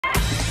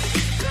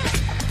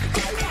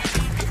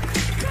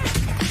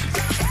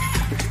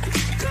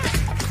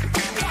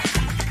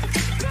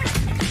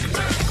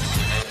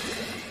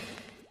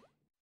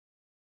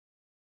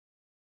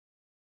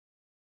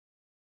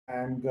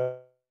and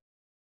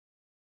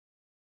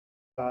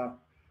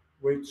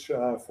which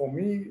for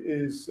me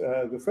is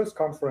the first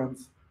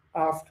conference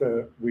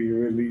after we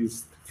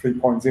released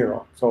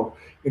 3.0. So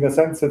in a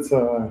sense, it's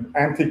an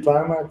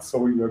anticlimax. So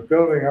we were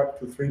building up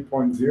to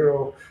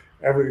 3.0.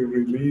 Every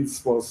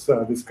release was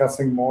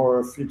discussing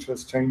more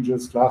features,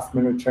 changes, last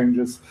minute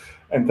changes.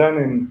 And then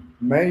in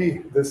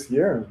May this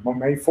year, on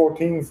May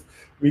 14th,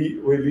 we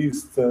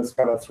released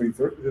Scala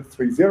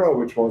 3.0,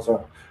 which was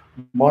a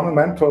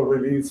monumental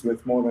release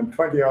with more than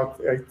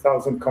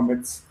 28,000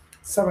 commits,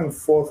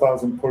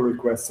 4,000 pull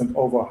requests, and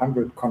over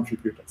 100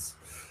 contributors.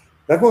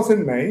 That was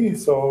in May,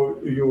 so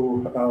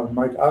you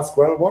might ask,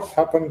 well, what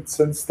happened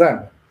since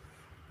then?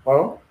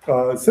 Well,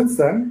 since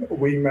then,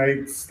 we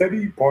made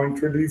steady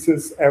point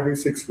releases every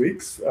 6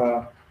 weeks,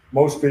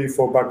 mostly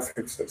for bug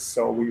fixes.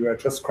 So we were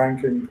just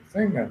cranking the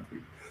thing, and we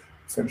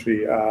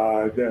essentially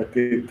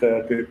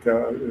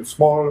did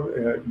small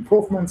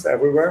improvements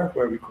everywhere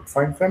where we could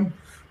find them.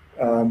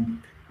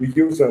 We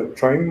use a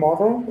train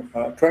model.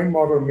 Train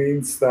model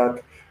means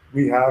that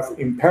we have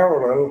in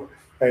parallel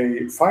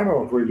a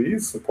final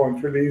release, a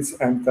point release,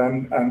 and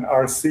then an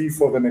RC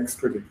for the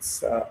next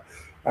release.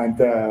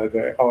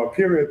 Our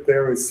period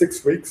there is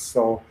 6 weeks.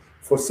 So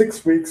for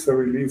 6 weeks, a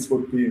release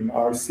would be in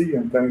RC,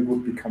 and then it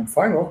would become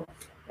final.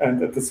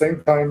 And at the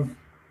same time,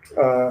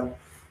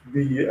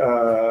 the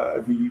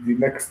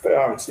next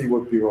RC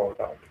would be rolled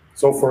out.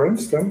 So for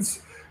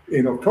instance,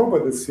 in October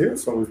this year,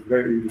 so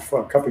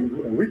a couple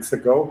of weeks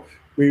ago,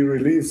 we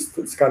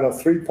released Scala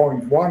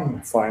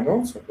 3.1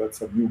 final, so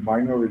that's a new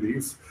minor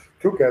release,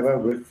 together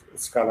with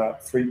Scala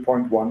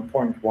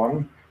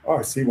 3.1.1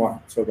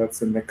 RC1. So that's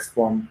the next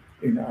one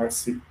in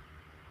RC.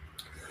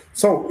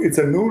 So it's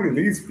a new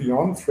release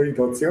beyond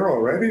 3.0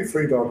 already,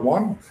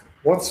 3.1.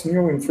 What's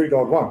new in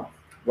 3.1?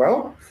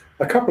 Well,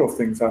 a couple of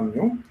things are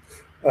new.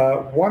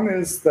 One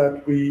is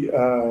that we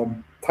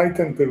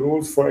tightened the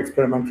rules for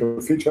experimental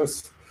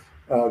features.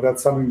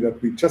 That's something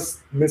that we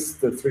just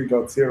missed the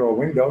 3.0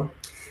 window.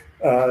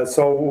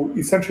 So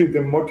essentially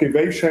the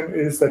motivation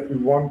is that we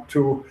want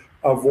to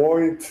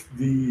avoid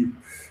the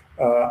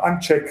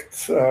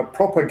unchecked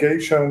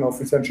propagation of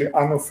essentially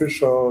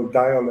unofficial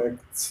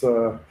dialects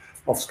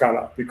of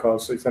Scala,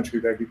 because essentially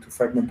they lead to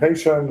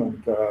fragmentation,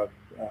 and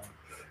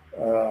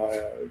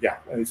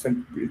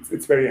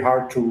it's very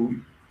hard to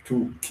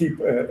keep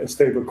a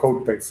stable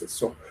code basis.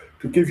 So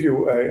to give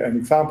you an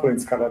example, in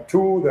Scala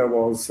 2, there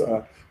was,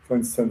 for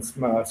instance,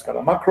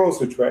 Scala macros,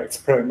 which were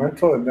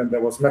experimental, and then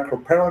there was macro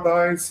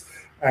paradise,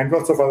 and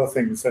lots of other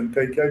things. And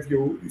they gave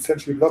you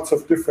essentially lots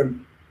of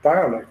different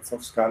dialects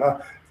of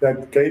Scala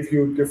that gave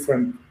you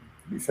different,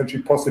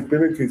 essentially,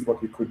 possibilities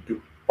what you could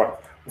do.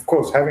 But of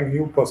course, having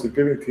new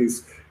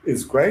possibilities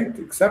is great,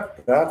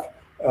 except that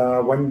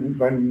when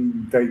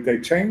they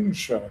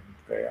change,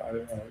 they are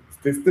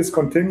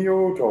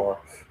discontinued, or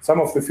some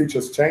of the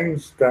features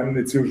change, then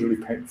it's usually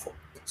painful.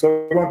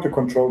 So we want to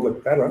control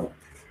that better.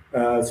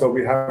 So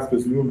we have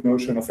this new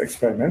notion of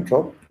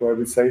experimental, where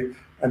we say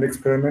an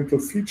experimental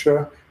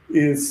feature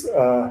is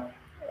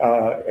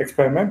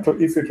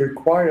experimental if it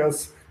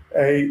requires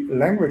a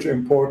language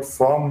import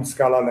from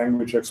Scala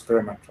language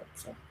experimental.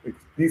 So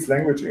these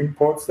language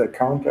imports, they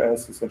count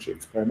as essentially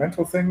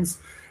experimental things.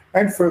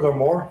 And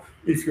furthermore,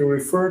 if you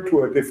refer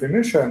to a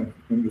definition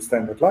in the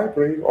standard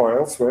library or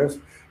elsewhere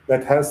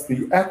that has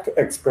the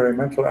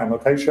 @experimental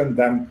annotation,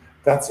 then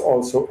that's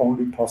also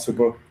only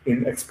possible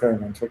in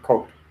experimental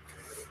code.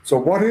 So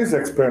what is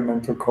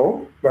experimental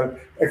code? Well,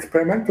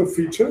 experimental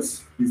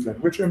features, these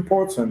language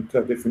imports and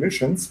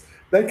definitions,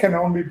 they can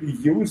only be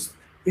used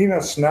in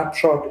a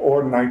snapshot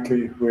or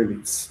nightly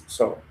release.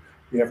 So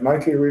we have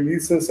nightly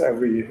releases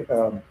every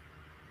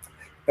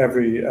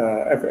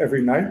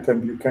night,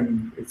 and you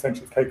can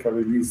essentially take a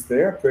release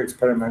there to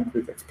experiment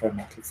with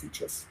experimental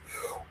features.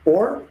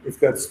 Or if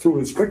that's too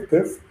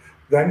restrictive,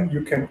 then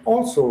you can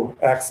also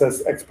access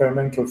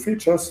experimental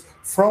features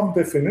from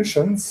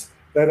definitions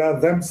that are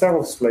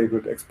themselves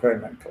labeled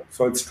experimental.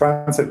 So it's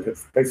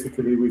transitive.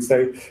 Basically, we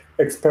say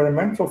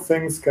experimental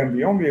things can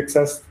be only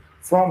accessed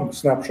from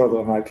snapshot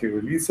or nightly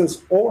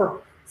releases, or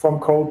from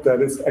code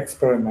that is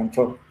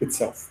experimental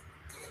itself.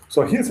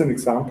 So here's an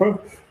example.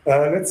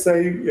 Let's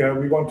say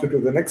we want to do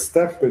the next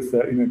step with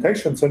the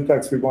indentation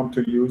syntax. We want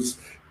to use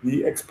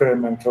the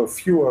experimental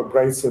fewer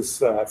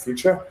braces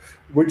feature,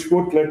 which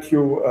would let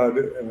you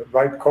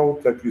write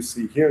code that you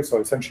see here. So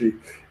essentially,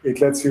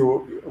 it lets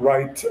you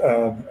write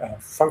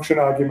function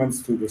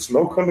arguments to this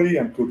locally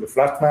and to the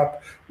flat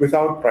map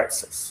without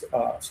braces.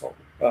 So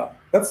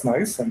that's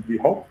nice, and we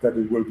hope that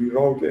it will be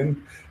rolled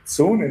in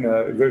soon in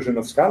a version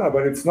of Scala,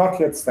 but it's not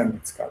yet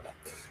standard Scala.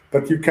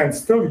 But you can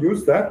still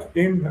use that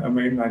in a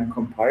mainline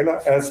compiler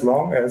as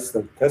long as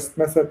the test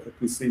method that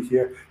we see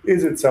here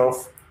is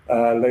itself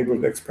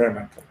labeled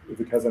experimental. If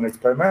it has an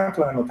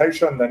experimental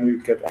annotation, then you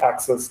get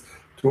access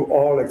to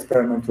all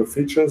experimental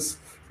features,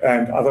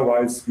 and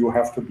otherwise you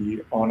have to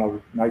be on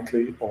a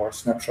nightly or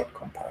snapshot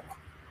compiler.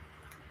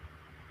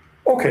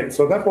 Okay,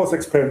 so that was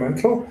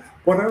experimental.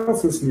 What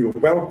else is new?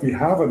 Well, we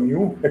have a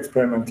new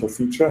experimental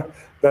feature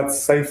that's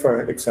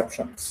safer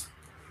exceptions.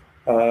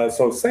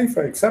 So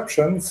safer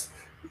exceptions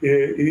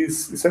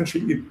is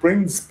essentially, it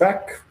brings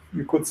back,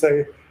 you could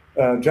say,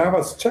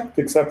 Java's checked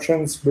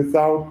exceptions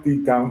without the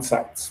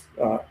downsides.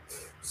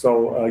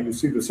 So you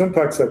see the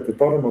syntax at the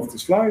bottom of the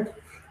slide.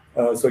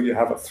 So you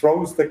have a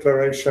throws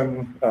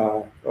declaration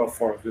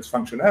for this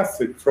function f.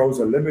 It throws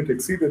a limit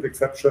exceeded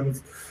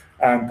exception,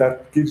 and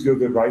that gives you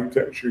the right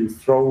to actually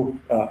throw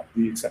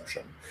the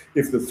exception.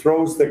 If the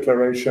throws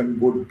declaration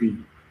would be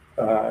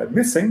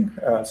missing,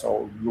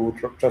 so you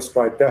would just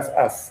write def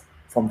f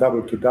from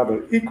double to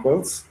double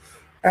equals,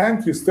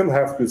 and you still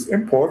have this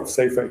import,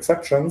 safer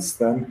exceptions,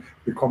 then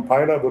the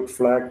compiler would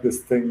flag this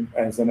thing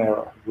as an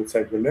error. It would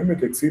say the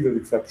limit exceeded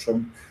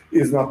exception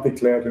is not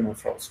declared in a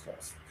throws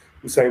class.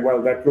 You say,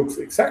 well, that looks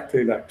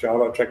exactly like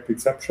Java checked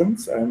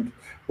exceptions, and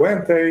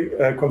when they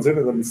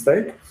consider the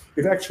mistake,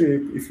 it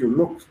actually, if you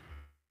look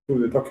through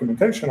the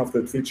documentation of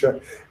that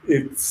feature,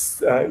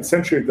 it's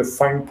essentially the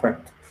fine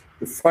print.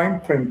 The fine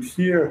print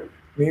here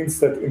means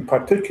that in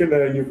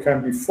particular, you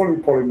can be fully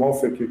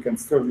polymorphic. You can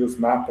still use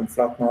map and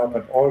flat map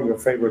and all your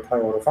favorite high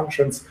order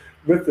functions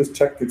with this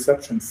checked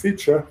exception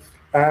feature,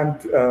 and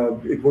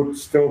it would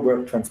still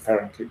work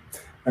transparently.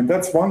 And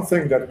that's one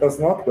thing that does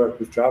not work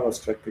with Java's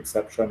checked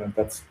exception, and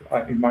that's,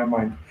 in my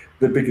mind,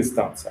 the biggest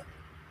downside.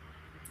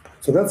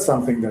 So that's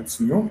something that's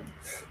new.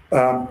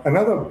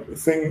 Another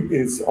thing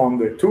is on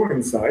the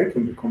tooling side,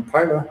 in the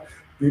compiler,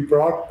 we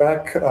brought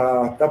back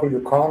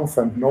wconf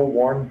and no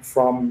warn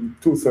from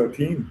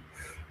 2.13.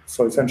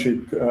 So essentially,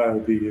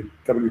 the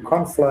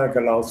wconf flag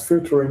allows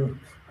filtering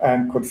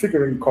and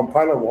configuring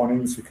compiler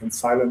warnings. You can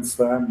silence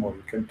them, or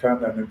you can turn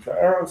them into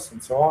errors,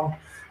 and so on.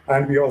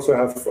 And we also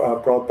have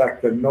brought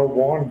back the no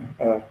warn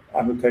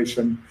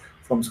annotation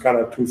from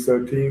Scala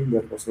 2.13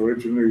 that was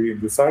originally in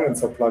the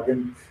silencer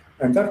plugin.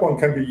 And that one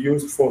can be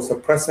used for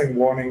suppressing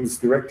warnings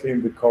directly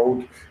in the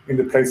code in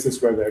the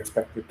places where they're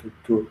expected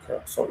to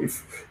occur. So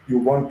if you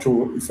want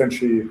to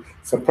essentially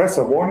suppress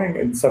a warning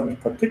in some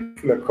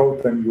particular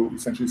code, then you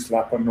essentially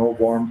slap a no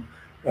warn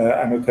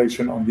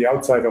annotation on the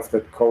outside of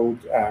that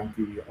code, and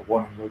the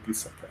warning will be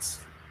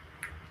suppressed.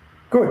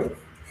 Good.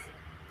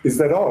 Is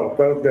that all?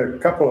 Well, there are a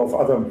couple of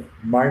other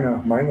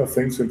minor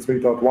things in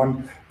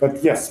 3.1,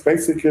 but yes,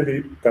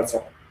 basically that's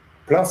all.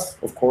 Plus,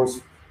 of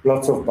course,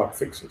 lots of bug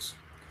fixes.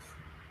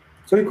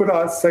 So you could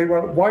say,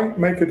 well, why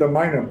make it a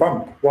minor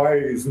bump? Why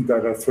isn't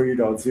that a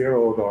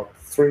 3.0.3 or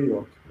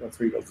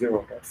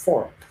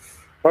 3.0.4?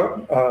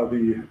 Well,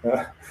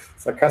 the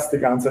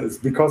sarcastic answer is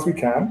because we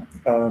can,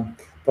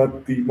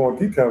 but the more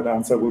detailed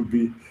answer would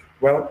be,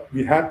 well,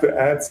 we had to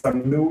add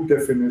some new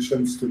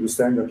definitions to the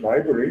standard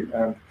library,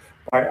 and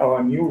by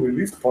our new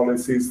release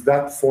policies,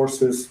 that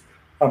forces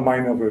a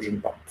minor version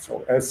bump.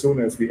 So as soon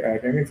as we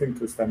add anything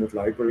to standard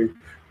library,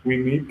 we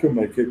need to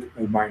make it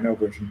a minor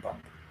version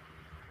bump.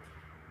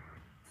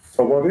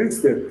 So what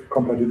is the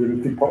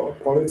compatibility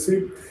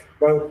policy?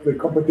 Well, the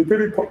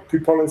compatibility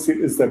policy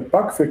is that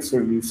bug fix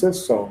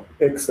releases, so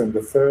X and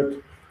the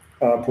third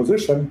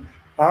position,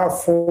 are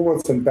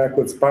forwards and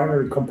backwards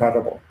binary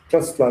compatible,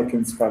 just like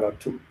in Scala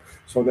 2.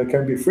 So they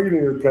can be freely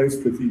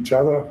replaced with each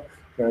other,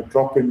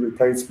 drop-in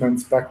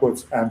replacements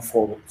backwards and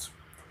forwards.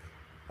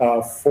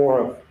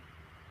 For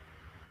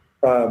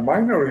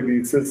minor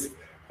releases,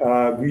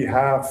 we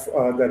have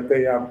that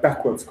they are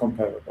backwards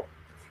compatible.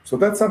 So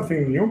that's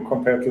something new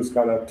compared to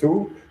Scala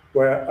 2,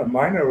 where a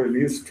minor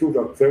release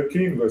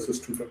 2.13 versus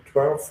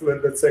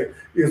 2.12, let's say,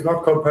 is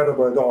not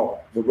compatible at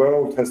all. The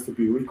world has to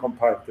be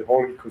recompiled. The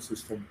whole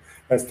ecosystem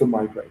has to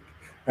migrate.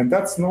 And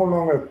that's no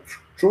longer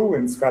true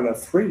in Scala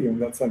 3. In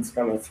that sense,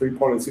 Scala 3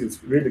 policy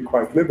is really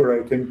quite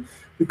liberating,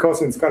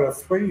 because in Scala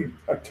 3,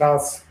 a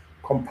class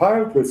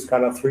compiled with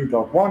Scala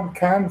 3.1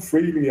 can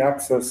freely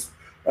access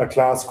a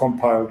class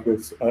compiled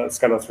with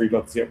Scala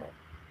 3.0.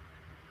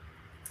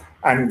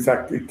 And in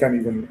fact, it can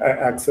even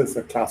access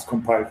a class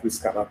compiled with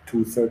Scala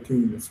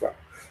 2.13 as well.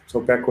 So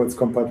backwards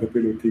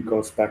compatibility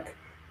goes back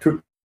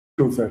to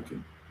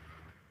 2.13.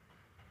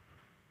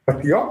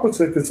 But the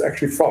opposite is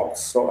actually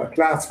false. So a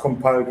class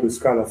compiled with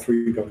Scala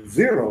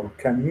 3.0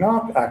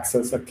 cannot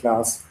access a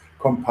class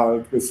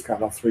compiled with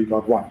Scala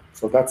 3.1.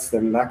 So that's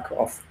the lack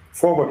of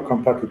forward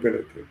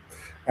compatibility.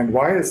 And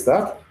why is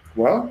that?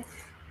 Well,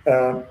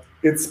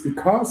 it's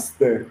because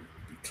the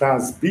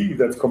class B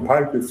that's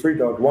compiled with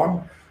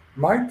 3.1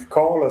 might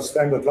call a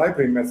standard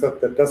library method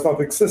that does not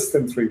exist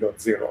in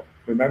 3.0.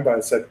 Remember, I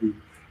said in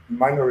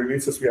minor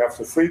releases, we have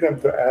the freedom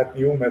to add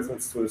new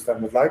methods to the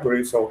standard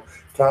library. So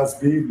class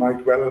B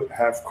might well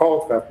have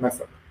called that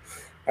method.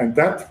 And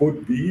that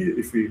would be,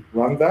 if we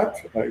run that,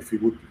 if we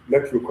would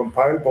let you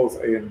compile both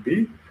A and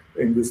B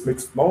in this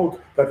mixed mode,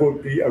 that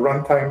would be a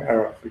runtime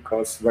error,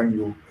 because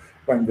when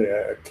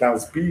the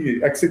class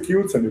B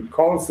executes and it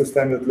calls the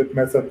standard lib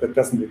method that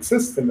doesn't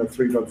exist in the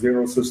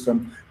 3.0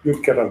 system,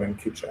 you'd get a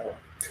linkage error.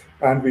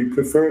 And we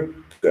prefer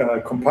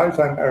compile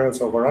time errors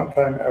over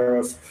runtime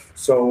errors.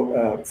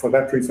 So for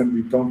that reason,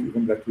 we don't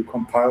even let you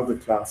compile the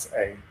class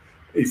A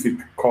if it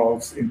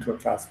calls into a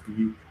class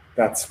B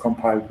that's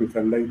compiled with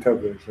a later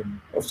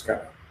version of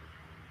Scala.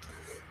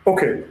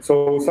 Okay,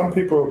 so some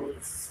people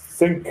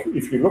think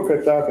if you look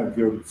at that and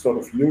you sort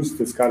of use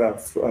the Scala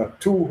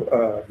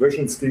 2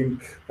 version scheme,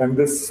 then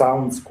this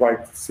sounds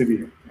quite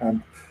severe. And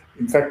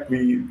in fact,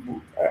 we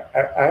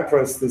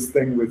address this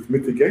thing with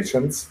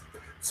mitigations.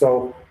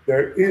 So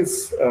there is,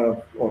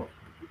 or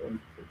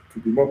to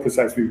be more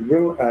precise, we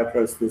will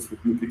address this with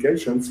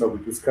mitigations. So we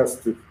discussed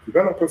with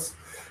developers,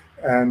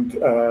 and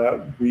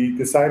we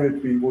decided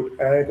we would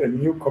add a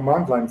new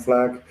command line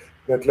flag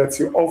that lets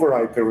you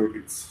override the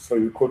release. So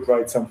you could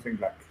write something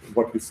like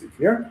what you see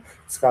here,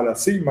 Scala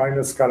C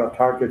minus Scala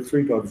target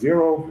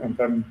 3.0, and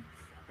then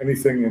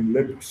anything in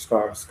lib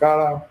star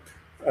Scala.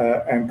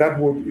 And that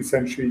would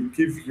essentially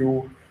give you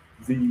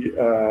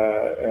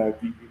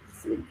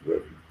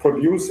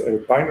produce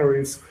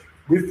binaries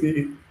with the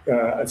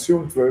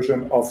assumed version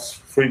of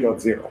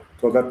 3.0.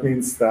 So that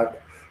means that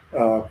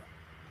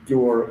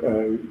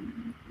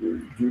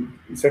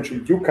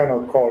you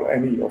cannot call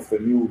any of the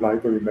new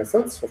library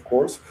methods, of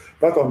course,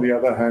 but on the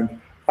other hand,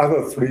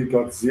 other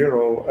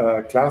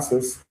 3.0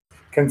 classes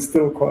can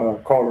still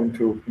call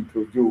into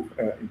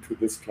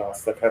this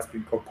class that has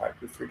been compiled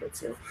with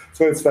 3.0.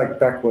 So it's like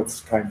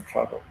backwards time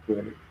travel,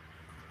 really.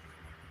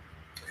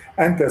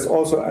 And there's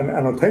also an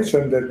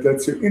annotation that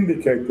lets you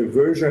indicate the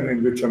version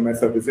in which a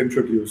method is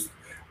introduced.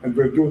 And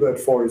we'll do that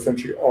for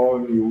essentially all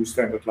new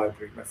standard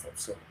library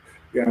methods. So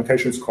the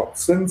annotation is called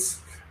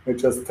since. It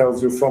just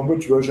tells you from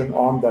which version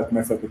on that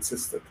method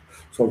existed.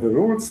 So the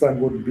rules then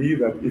would be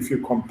that if you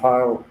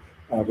compile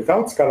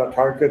without Scala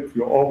target,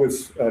 you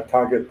always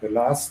target the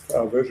last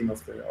version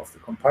of the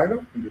compiler,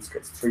 in this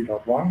case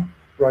 3.1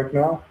 right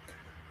now.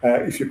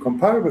 If you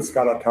compile with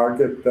Scala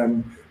target,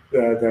 then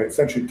there are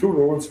essentially two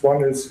rules.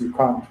 One is you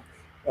can't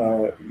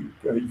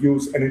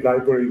use any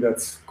library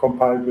that's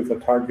compiled with a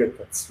target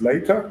that's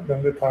later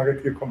than the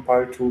target you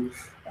compile to.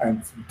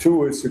 And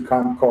two is you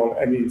can't call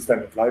any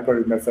standard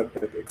library method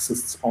that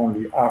exists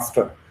only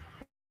after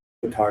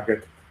the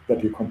target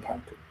that you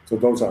compile to. So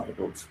those are the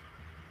rules.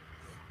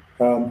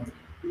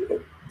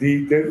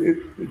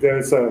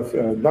 There's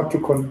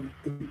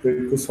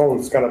this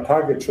whole Scala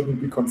target shouldn't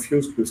be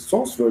confused with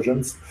source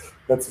versions.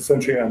 That's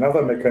essentially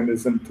another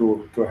mechanism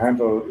to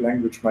handle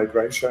language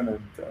migration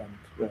and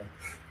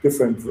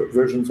different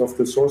versions of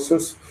the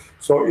sources.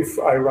 So if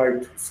I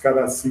write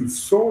Scala C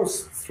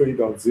source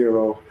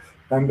 3.0,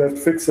 then that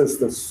fixes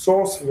the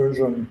source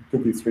version to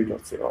be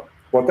 3.0.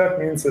 What that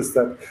means is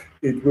that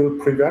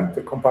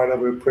the compiler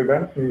will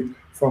prevent me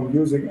from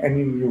using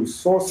any new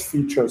source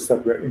features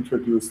that were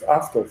introduced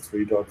after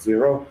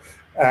 3.0,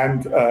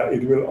 and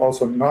it will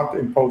also not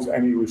impose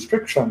any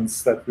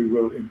restrictions that we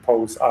will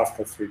impose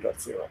after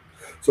 3.0.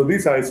 So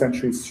these are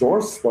essentially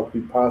source, what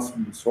we pass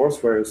in the source,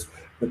 whereas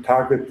the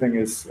target thing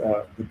is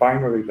the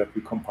binary that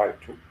we compile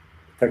to.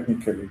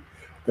 Technically,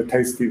 the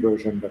tasty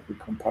version that we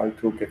compile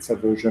to gets a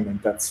version,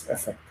 and that's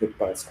affected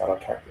by Scala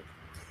target.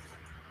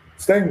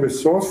 Staying with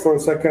source for a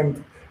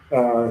second,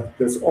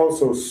 there's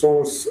also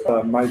source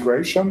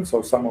migration.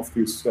 So some of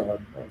these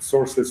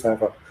sources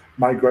have a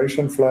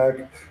migration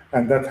flag,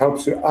 and that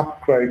helps you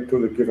upgrade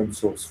to the given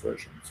source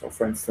version. So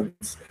for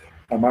instance,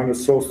 a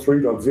minus source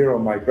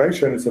 3.0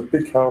 migration is a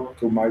big help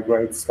to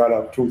migrate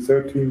Scala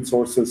 2.13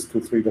 sources to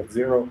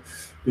 3.0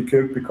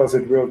 because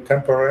it will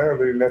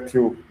temporarily let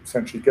you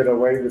essentially get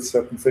away with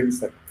certain things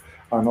that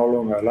are no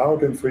longer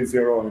allowed in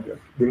 3.0, and it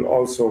will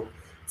also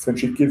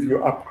essentially give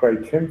you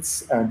upgrade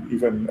hints and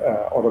even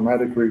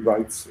automatic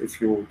rewrites if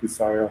you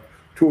desire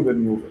to the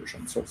new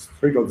version. So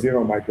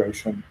 3.0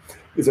 migration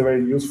is a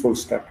very useful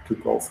step to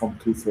go from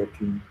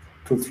 2.13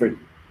 to 3.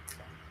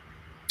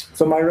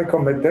 So my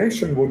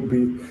recommendation would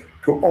be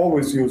to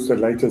always use the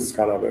latest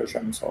Scala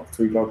version, so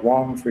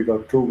 3.1,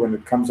 3.2 when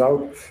it comes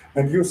out,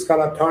 and use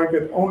Scala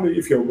target only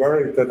if you're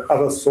worried that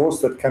other source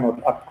that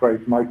cannot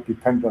upgrade might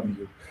depend on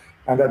you.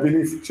 And I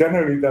believe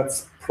generally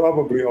that's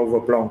probably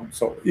overblown.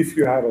 So if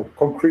you have a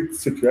concrete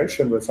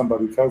situation where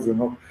somebody tells you,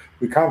 no,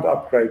 we can't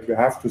upgrade, you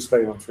have to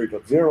stay on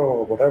 3.0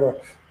 or whatever,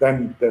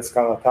 then there's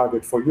Scala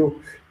target for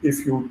you.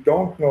 If you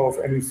don't know of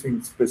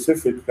anything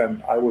specific,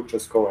 then I would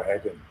just go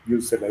ahead and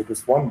use the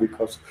latest one,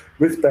 because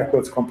with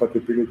backwards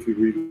compatibility,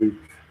 really,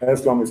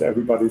 as long as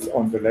everybody's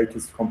on the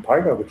latest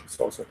compiler, which is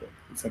also the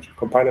essential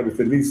compiler with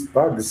the least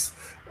bugs,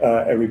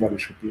 everybody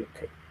should be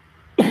okay.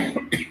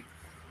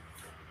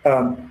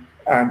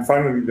 And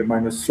finally, the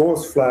minus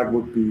source flag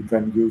would be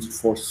then used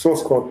for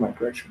source code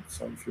migration.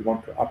 So if you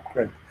want to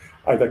upgrade,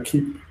 either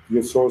keep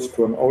your source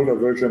to an older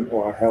version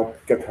or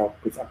get help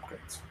with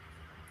upgrades.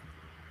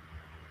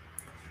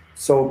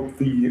 So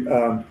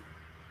the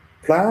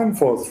plan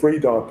for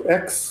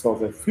 3.x, so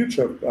the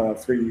future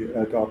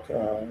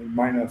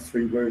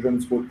 3.-3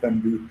 versions would then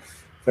be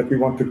that we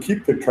want to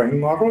keep the training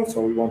model.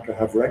 So we want to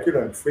have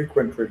regular and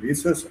frequent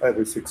releases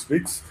every 6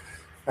 weeks.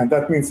 And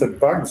that means that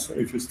bugs,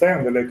 if you stay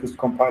on the latest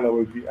compiler,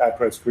 will be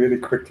addressed really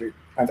quickly.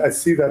 And I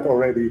see that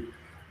already,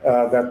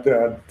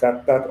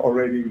 that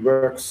already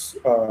works.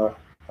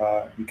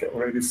 We can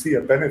already see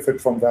a benefit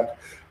from that.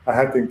 I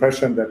had the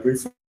impression that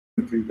recently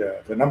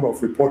the number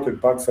of reported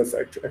bugs has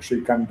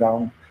actually come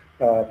down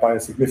by a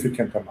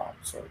significant amount.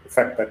 So the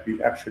fact that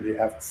we actually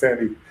have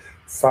fairly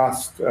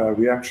fast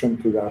reaction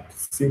to that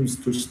seems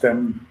to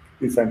stem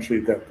essentially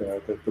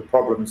the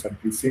problems, and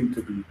we seem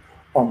to be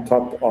on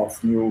top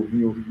of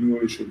new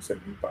issues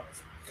and new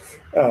bugs.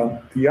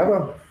 The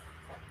other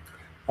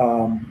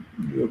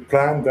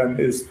plan then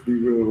is we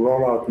will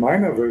roll out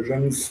minor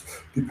versions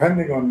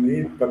depending on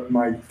need, but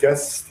my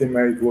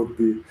guesstimate would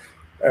be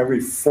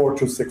every 4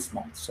 to 6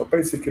 months. So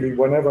basically,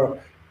 whenever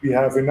we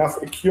have enough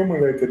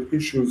accumulated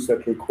issues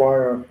that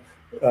require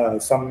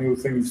some new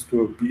things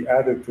to be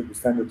added to the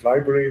standard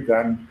library,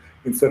 then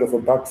instead of a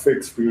bug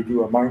fix, we'll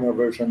do a minor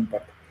version.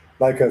 But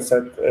like I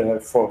said,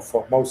 for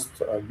most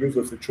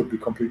users, it should be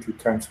completely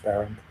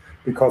transparent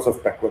because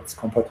of backwards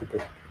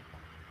compatibility.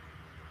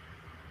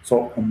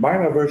 So a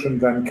minor version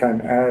then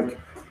can add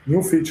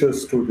new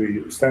features to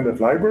the standard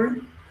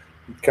library.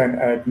 It can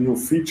add new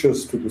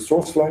features to the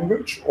source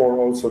language or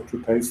also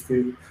to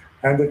Tasty,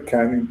 and it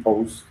can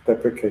impose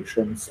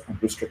deprecations and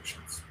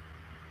restrictions.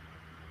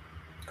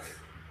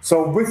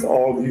 So with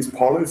all these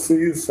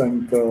policies,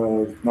 and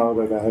now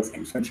that I have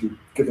essentially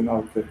given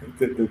out the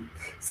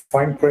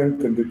fine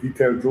print and the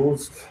detailed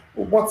rules,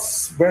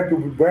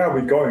 where are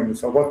we going?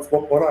 So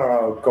what are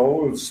our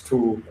goals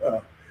to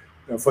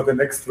for the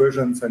next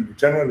versions, and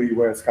generally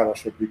where Scala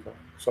should be going?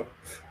 So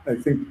I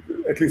think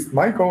at least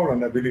my goal,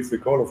 and I believe the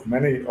goal of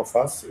many of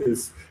us,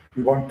 is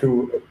we want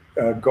to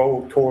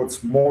go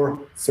towards more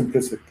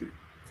simplicity.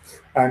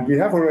 And we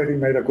have already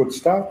made a good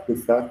start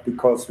with that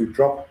because we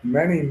dropped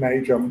many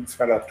major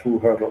Scala 2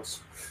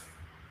 hurdles.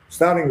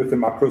 Starting with the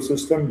macro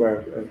system,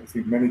 where I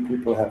think many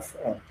people have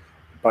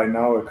by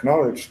now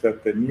acknowledged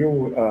that the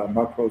new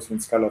macros in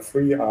Scala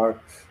 3 are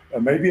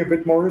maybe a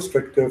bit more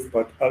restrictive,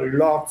 but a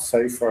lot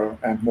safer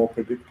and more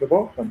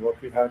predictable than what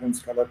we had in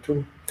Scala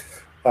 2.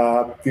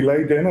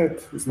 Delayed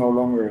init is no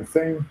longer a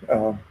thing.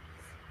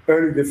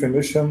 Early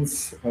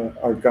definitions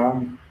are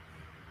gone.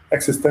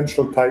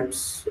 Existential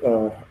types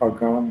are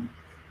gone.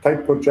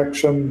 Type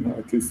projection,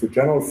 at least the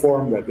general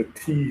form, that the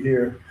T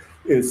here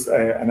is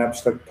an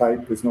abstract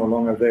type, is no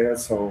longer there.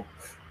 So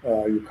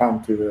you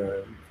can't,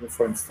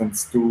 for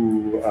instance,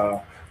 do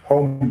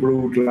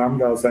homebrewed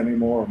lambdas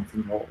anymore,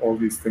 and all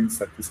these things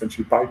that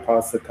essentially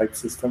bypass the type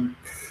system.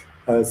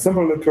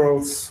 Simple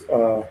literals,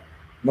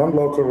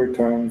 non-local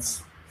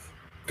returns,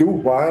 do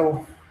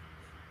while,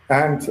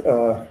 and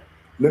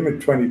limit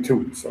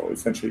 22. So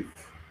essentially,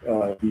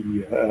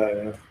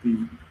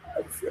 the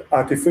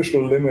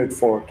artificial limit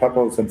for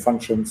tuples and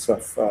functions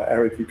of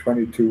arity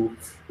 22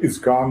 is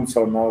gone.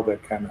 So now they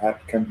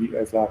can be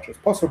as large as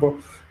possible.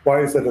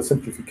 Why is that a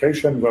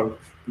simplification? Well,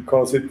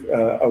 because it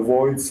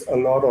avoids a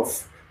lot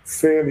of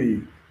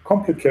fairly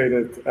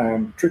complicated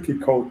and tricky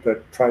code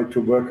that try to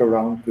work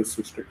around this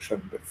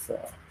restriction with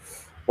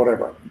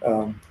whatever.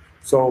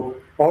 So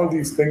all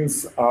these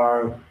things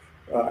are,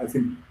 I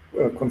think,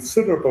 a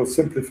considerable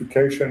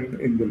simplification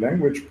in the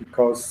language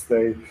because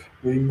they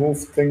remove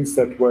things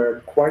that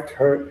were quite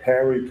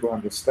hairy to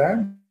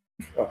understand,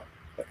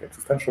 like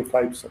existential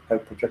types or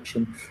type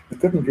projection.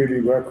 It didn't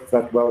really work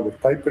that well with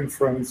type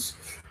inference,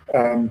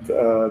 and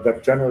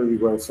that generally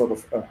were sort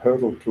of a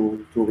hurdle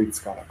to read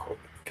Scala code.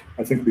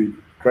 I think we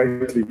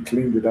greatly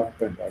cleaned it up,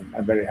 and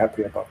I'm very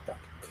happy about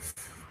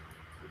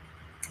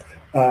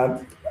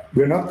that.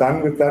 We're not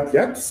done with that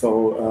yet,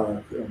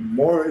 so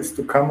more is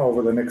to come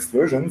over the next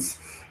versions.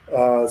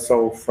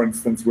 So, for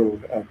instance, we'll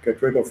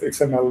get rid of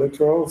XML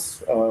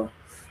literals,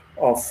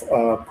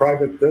 of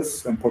private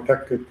this and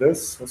protected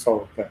this.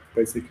 So that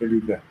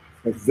basically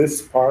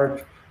this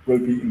part will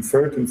be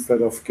inferred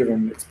instead of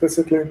given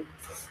explicitly.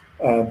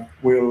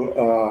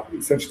 We'll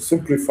essentially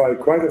simplify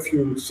quite a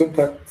few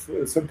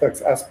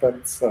syntax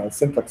aspects,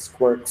 syntax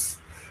quirks.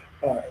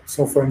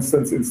 So, for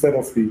instance, instead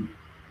of the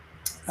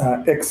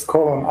x:_*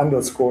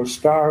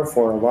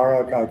 for a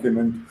vararg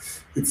argument,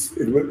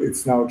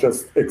 it's now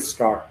just x*.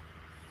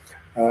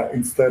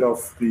 Instead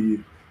of the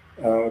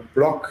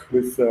block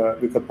with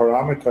a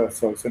parameter,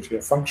 so essentially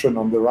a function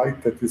on the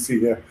right that you see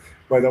here,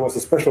 where there was a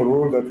special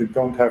rule that you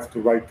don't have to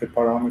write the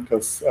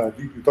parameters,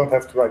 you don't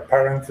have to write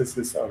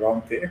parentheses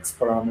around the x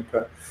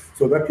parameter.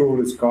 So that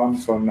rule is gone.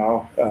 So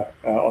now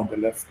on the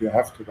left, you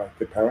have to write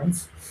the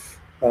parents.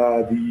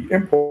 The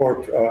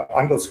import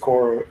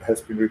underscore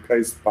has been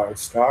replaced by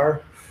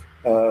star,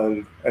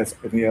 as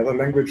any other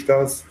language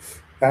does.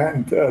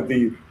 And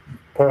the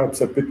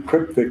perhaps a bit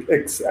cryptic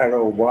x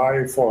arrow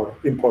y for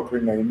import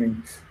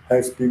renaming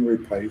has been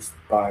replaced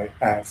by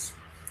as.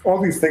 All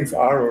these things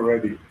are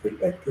already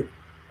elected.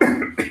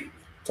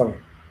 Sorry.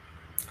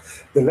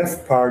 The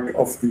left part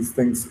of these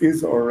things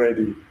is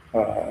already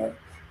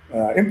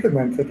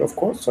implemented, of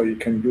course, so you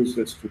can use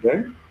this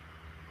today.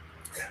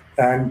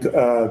 And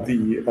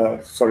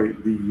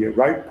the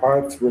right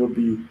parts will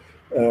be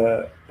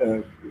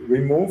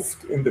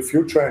removed in the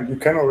future, and you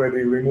can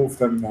already remove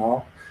them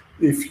now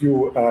if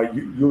you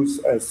use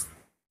as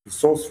the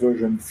source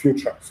version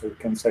future. So you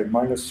can say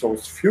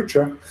 -source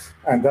future,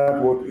 and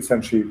that would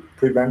essentially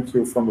prevent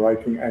you from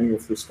writing any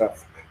of the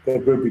stuff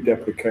that will be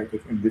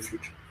deprecated in the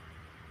future.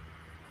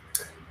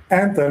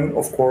 And then,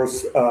 of course,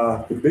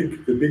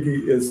 the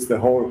biggie is the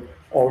whole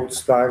old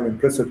style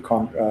implicit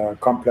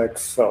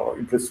complex or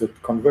implicit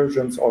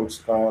conversions, old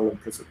style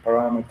implicit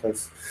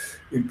parameters,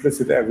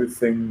 implicit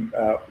everything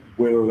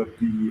will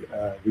be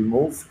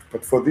removed.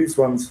 But for these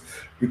ones,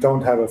 we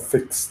don't have a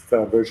fixed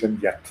version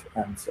yet,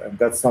 and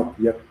that's not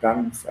yet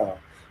done.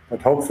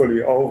 But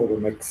hopefully over the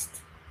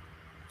next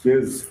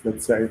years,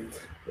 let's say,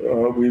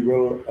 we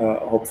will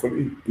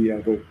hopefully be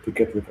able to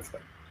get rid of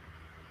them.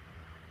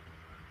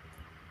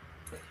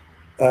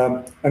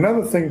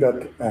 Another thing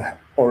that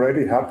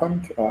already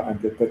happened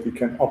and that you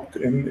can opt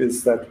in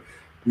is that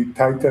we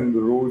tighten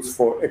the rules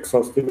for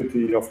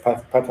exhaustivity of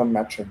pattern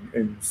matching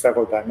in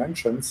several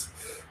dimensions.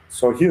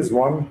 So here's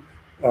one.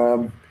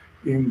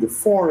 In the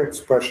for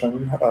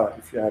expression,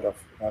 if you had a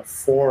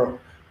for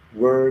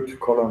word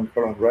colon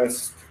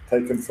rest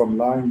taken from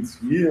lines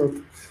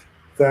yield,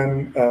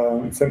 then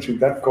essentially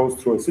that goes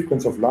through a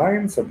sequence of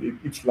lines, and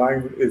each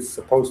line is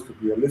supposed to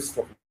be a list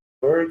of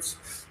words.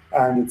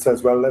 And it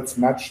says, well, let's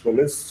match the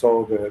list,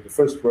 so the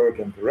first word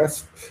and the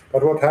rest.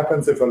 But what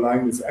happens if a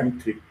line is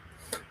empty?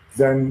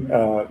 Then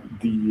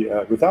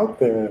with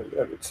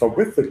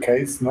the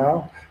case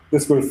now,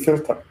 this will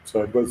filter.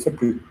 So it will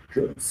simply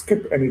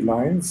skip any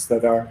lines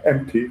that are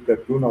empty,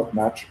 that do not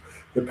match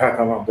the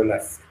pattern on the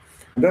left.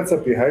 And that's a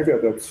behavior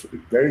that's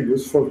very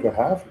useful to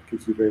have. It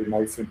gives you very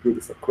nice and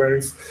beautiful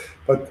queries.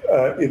 But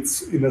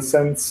it's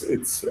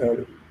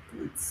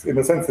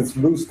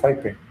loose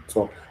typing.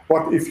 So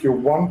what if you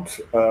want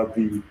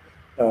the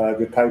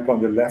type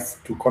on the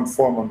left to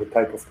conform on the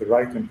type of the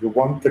right, and you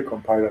want the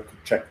compiler to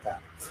check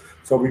that?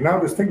 So we now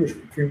distinguish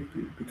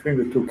between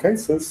the two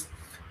cases.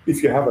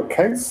 If you have a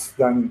case,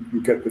 then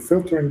you get the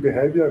filtering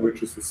behavior,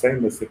 which is the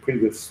same as the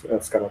previous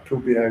Scala 2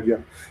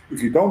 behavior.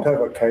 If you don't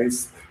have a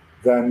case,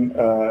 then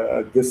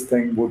this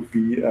thing would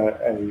be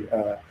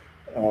a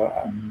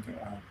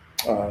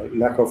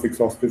lack of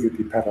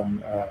exhaustivity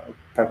pattern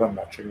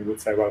matching. You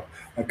would say, well,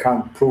 I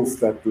can't prove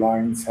that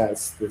lines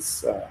has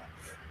this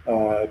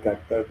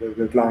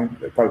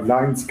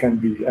lines can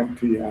be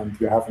empty, and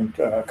you haven't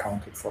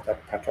accounted for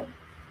that pattern.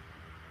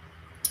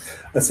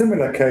 A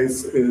similar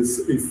case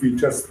is if we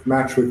just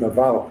match with a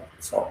val.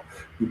 So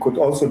you could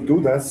also do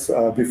this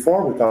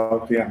before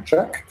without the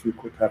unchecked. You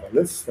could have a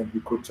list, and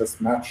you could just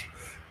match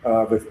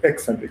with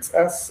X and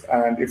XS.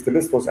 And if the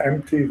list was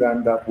empty,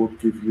 then that would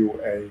give you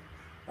a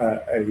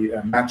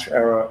match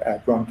error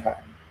at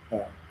runtime.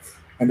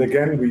 And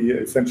again, we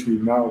essentially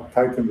now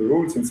tighten the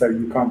rules and say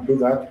you can't do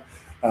that.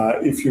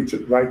 If you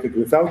write it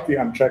without the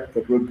unchecked,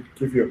 that will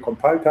give you a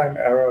compile time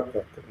error,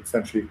 but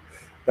essentially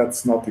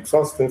that's not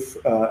exhaustive,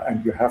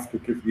 and you have to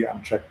give the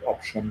unchecked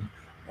option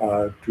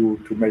to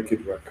make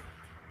it work.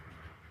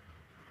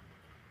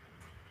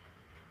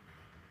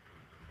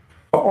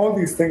 All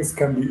these things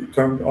can be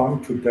turned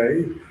on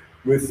today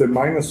with the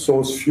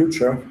 -source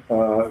future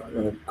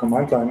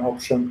command line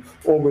option,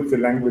 or with the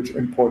language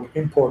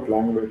import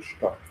language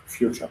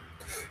future.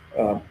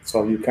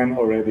 So you can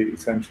already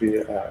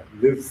essentially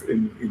live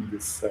in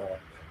this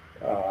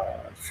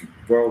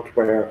world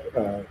where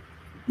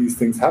these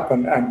things happen,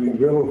 and we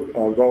will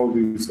roll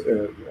these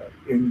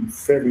in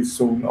fairly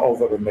soon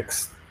over the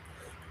next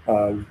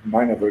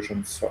minor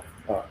versions, so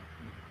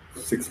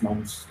 6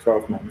 months,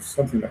 12 months,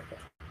 something like that.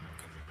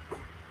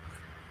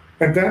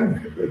 And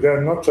then there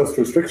are not just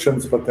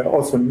restrictions, but there are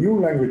also new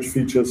language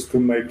features to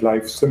make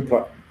life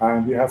simpler.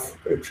 And we have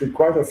actually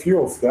quite a few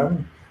of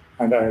them.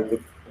 And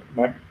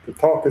the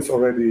talk is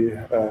already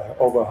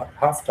over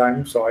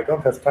halftime, so I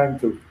don't have time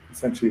to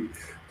essentially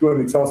do an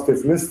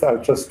exhaustive list.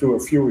 I'll just do a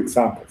few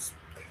examples.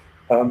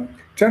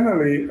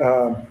 Generally,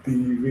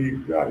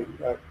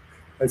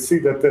 I see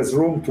that there's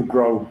room to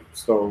grow.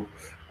 So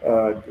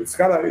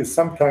Scala is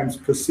sometimes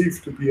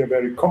perceived to be a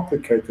very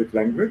complicated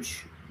language.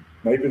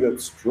 Maybe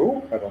that's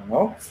true, I don't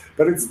know.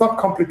 But it's not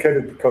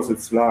complicated because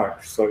it's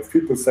large. So if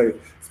people say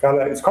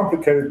Scala is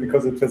complicated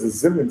because it has a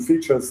zillion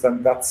features,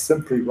 then that's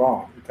simply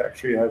wrong. It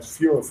actually has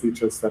fewer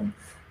features than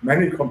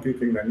many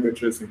competing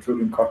languages,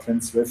 including Kotlin,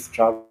 Swift,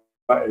 Java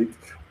 8,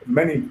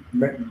 many,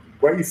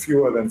 way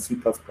fewer than C++,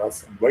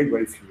 and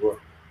way fewer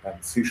than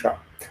C#.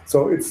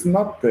 So it's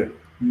not the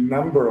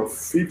number of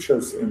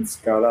features in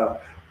Scala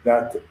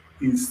that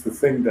is the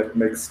thing that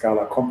makes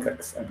Scala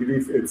complex. I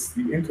believe it's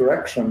the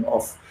interaction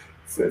of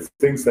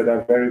things that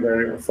are very,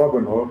 very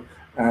orthogonal,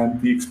 and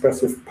the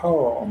expressive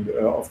power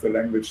of the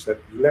language that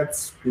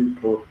lets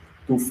people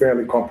do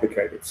fairly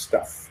complicated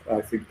stuff.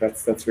 I think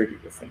that's really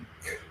the thing.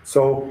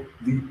 So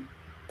the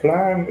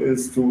plan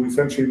is to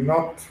essentially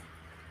not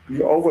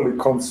be overly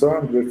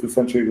concerned with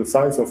essentially the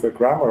size of the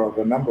grammar or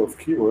the number of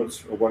keywords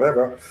or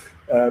whatever,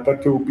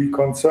 but to be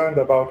concerned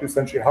about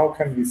essentially how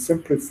can we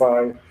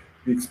simplify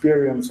the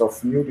experience of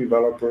new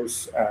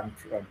developers and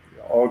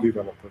all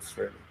developers,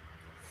 really.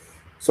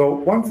 So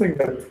one thing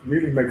that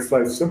really makes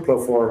life simpler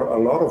for a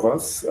lot of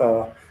us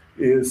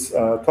is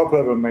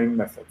top-level main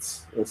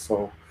methods.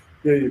 So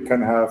here you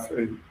can have,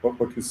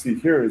 what you see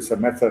here is a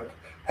method,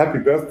 happy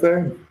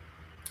birthday,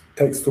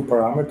 takes 2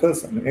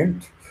 parameters, an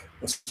int,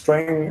 a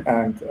string,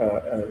 and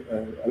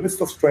a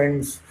list of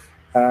strings,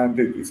 and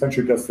it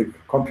essentially does the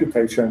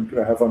computation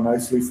to have a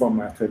nicely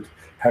formatted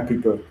happy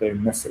birthday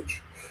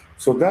message.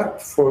 So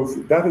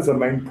that is a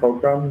main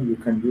program. You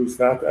can use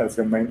that as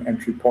a main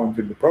entry point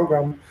in the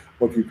program.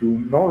 What you do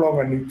no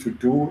longer need to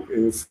do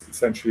is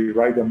essentially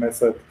write a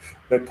method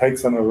that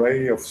takes an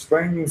array of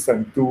strings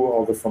and do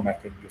all the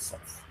formatting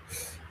yourself.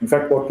 In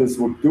fact, what this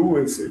would do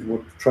is it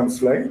would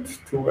translate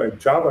to a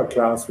Java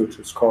class which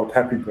is called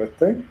Happy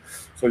Birthday.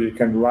 So you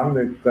can run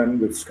it then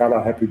with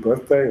Scala Happy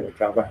Birthday or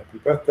Java Happy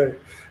Birthday.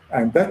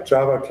 And that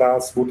Java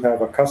class would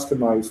have a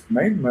customized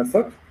main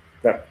method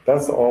that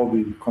does all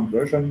the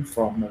conversion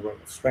from a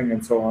string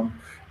and so on.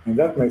 And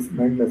that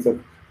main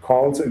method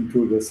calls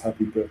into this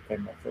Happy Birthday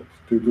method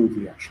to do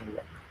the actual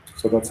work.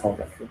 So that's how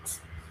that works.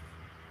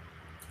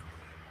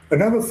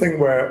 Another thing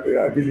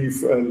where I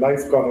believe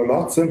life got a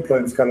lot simpler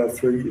in Scala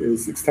 3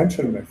 is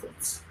extension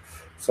methods.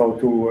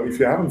 So if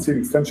you haven't seen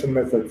extension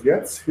methods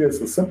yet, here's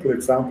a simple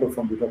example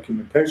from the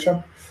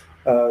documentation.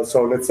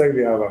 So let's say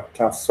we have a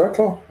class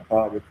circle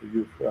with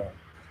the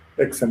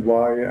x and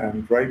y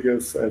and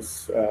radius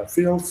as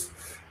fields.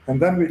 And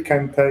then we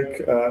can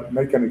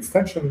make an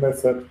extension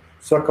method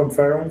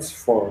circumference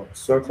for a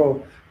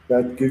circle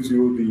that gives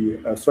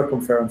you the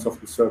circumference of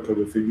the circle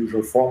with the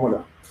usual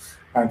formula.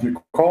 And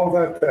you call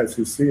that, as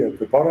you see at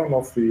the bottom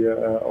of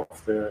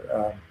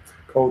the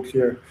code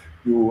here,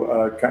 you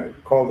can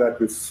call that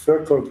with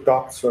circle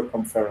dot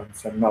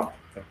circumference and not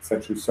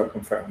essentially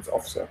circumference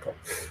of circle.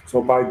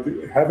 So by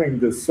having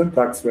this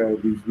syntax where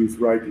we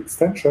write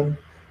extension,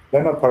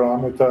 then a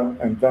parameter,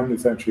 and then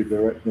essentially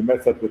the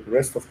method with the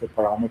rest of the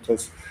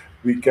parameters,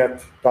 we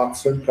get dot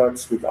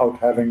syntax without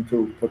having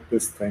to put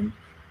this thing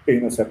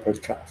in a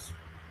separate class.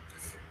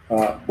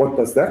 What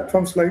does that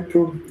translate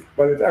to?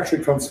 Well, it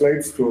actually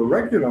translates to a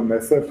regular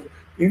method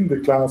in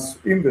the class,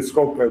 in the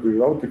scope where we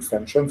wrote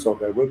extension. So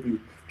there will be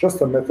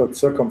just a method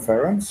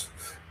circumference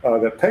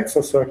that takes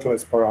a circle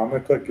as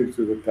parameter, gives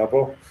you the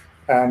double.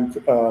 And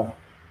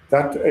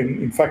that,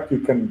 in fact, you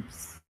can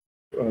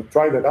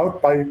try that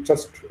out by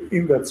just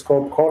in that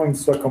scope calling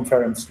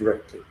circumference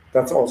directly.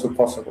 That's also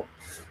possible.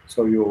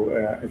 So you,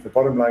 at the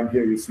bottom line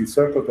here, you see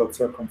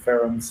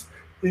circle.circumference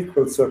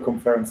equals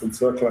circumference and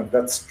circle, and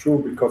that's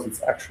true because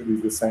it's actually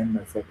the same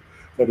method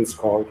that is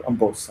called on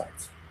both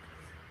sides.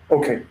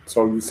 Okay,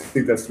 so you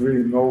see there's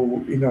really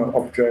no inner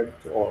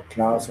object or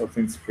class or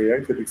things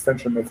created.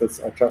 Extension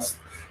methods are just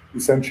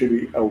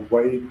essentially a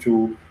way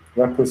to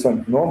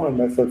represent normal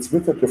methods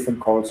with a different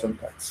call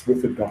syntax,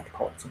 with a dot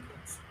call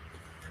syntax.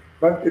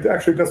 But it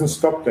actually doesn't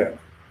stop there.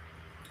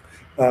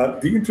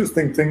 The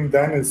interesting thing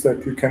then is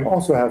that you can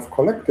also have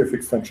collective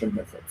extension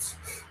methods.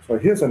 So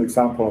here's an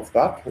example of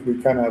that.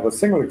 We can have a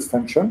single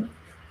extension,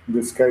 in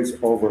this case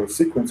over a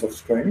sequence of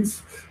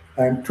strings,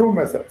 and two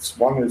methods.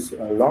 One is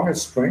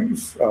longest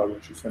strings,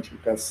 which essentially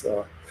does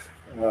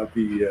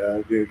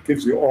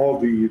gives you all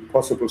the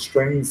possible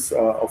strings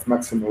of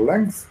maximal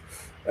length.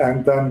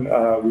 And then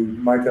we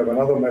might have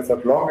another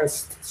method,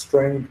 longest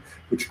string,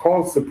 which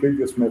calls the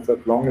previous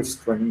method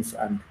longest strings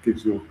and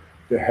gives you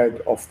the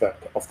head of that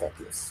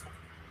list.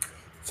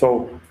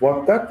 So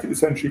what that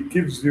essentially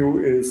gives you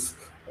is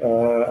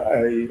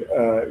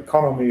a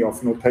economy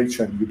of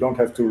notation. You don't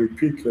have to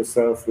repeat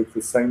yourself with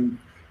the same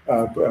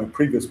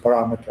previous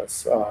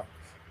parameters,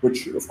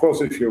 which, of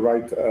course, if you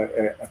write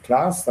a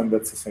class, then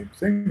that's the same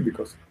thing,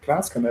 because a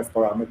class can have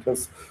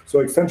parameters. So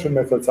extension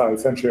methods are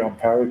essentially on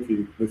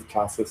parity with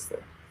classes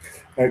there.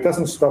 And it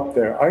doesn't stop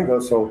there either.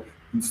 So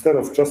instead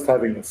of just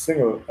having a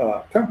single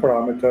term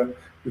parameter,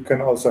 you can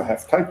also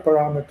have type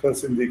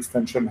parameters in the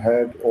extension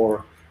head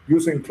or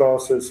using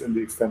clauses in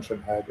the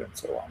extension head and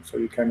so on. So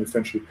you can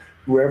essentially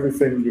do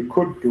everything you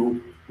could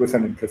do with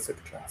an implicit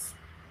class.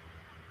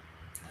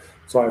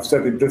 So I've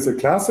said implicit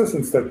classes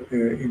instead.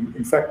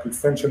 In fact,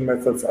 extension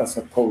methods are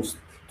supposed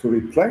to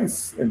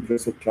replace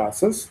implicit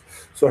classes.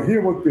 So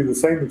here would be the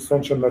same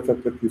extension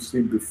method that you've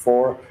seen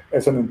before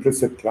as an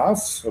implicit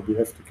class. So we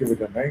have to give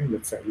it a name,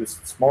 let's say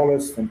list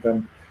smallest, and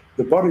then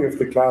the body of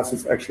the class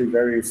is actually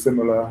very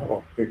similar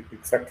or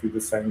exactly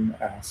the same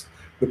as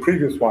the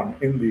previous one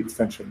in the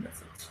extension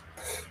methods.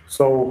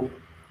 So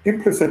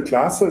implicit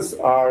classes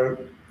are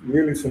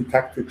really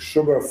syntactic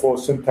sugar for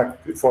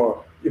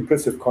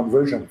implicit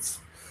conversions.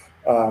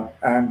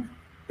 And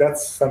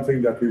that's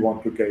something that we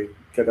want to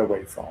get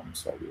away from.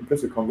 So the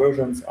implicit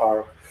conversions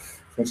are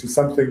essentially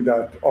something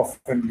that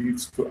often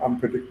leads to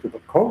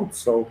unpredictable code.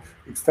 So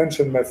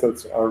extension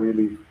methods are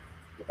really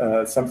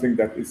something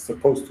that is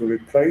supposed to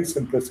replace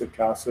implicit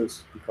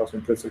classes, because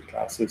implicit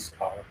classes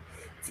are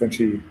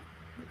essentially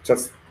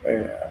just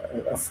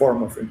a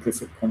form of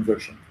implicit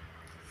conversion.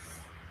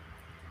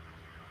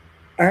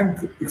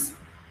 And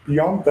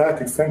beyond that,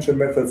 extension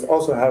methods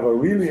also have a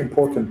really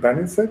important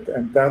benefit,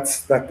 and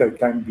that's that they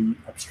can be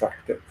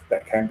abstracted. They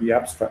can be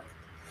abstract.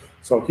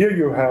 So here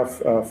you have,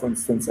 for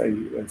instance, a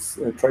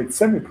trait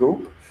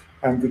semigroup,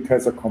 and it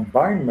has a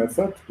combine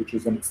method, which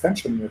is an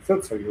extension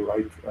method. So you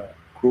write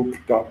group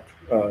dot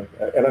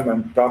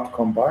element dot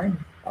combine,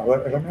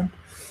 our element,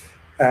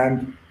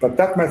 but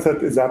that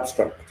method is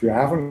abstract. You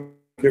haven't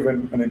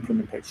given an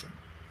implementation.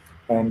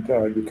 And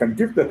you can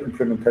give that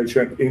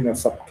implementation in a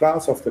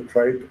subclass of the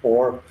trait,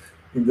 or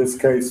in this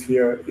case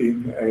here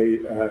in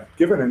a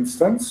given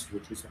instance,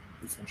 which is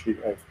essentially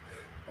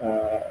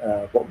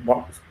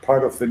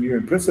part of the new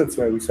implicits,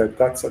 where we said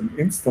that's an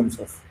instance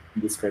of,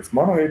 in this case,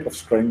 monoid of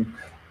string,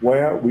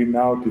 where we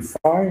now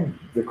define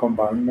the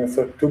combine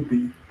method to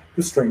be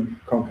the string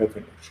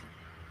concatenation.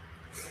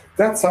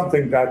 That's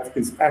something that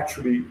is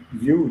actually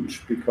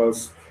huge,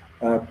 because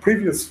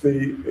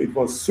previously it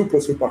was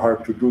super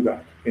hard to do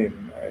that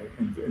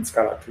in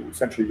Scala 2.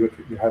 Essentially,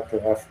 you had to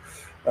have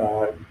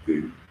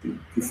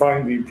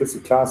define the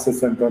implicit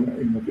classes and then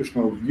in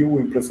additional view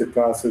implicit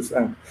classes,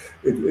 and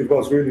it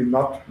was really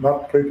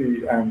not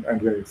pretty and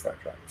very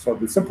fragile. So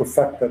the simple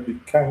fact that we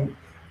can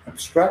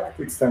abstract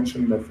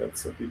extension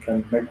methods, that we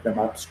can make them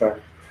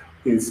abstract,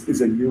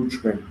 is a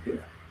huge win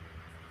here.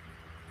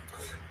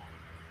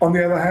 On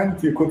the other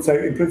hand, you could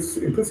say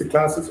implicit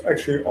classes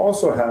actually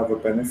also have a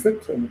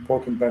benefit, an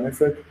important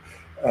benefit,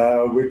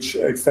 which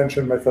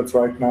extension methods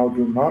right now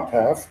do not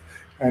have,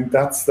 and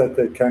that's that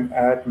they can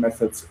add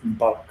methods in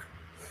bulk.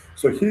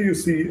 So here you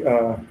see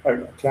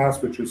a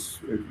class which is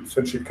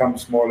essentially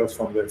comes more or less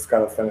from the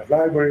Scala standard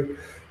library.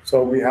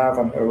 So we have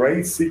an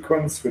array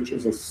sequence, which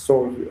is a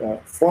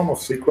form of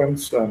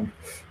sequence, and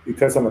it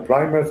has an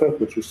apply method,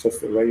 which is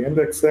just array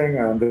indexing,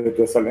 and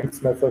there's a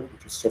length method,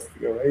 which is just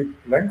the array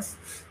length,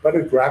 but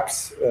it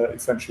wraps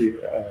essentially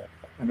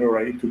an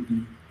array to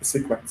be a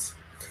sequence.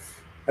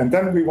 And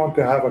then we want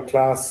to have a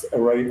class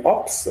array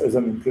ops as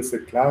an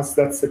implicit class.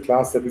 That's the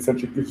class that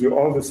essentially gives you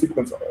all the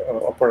sequence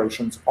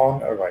operations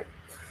on array.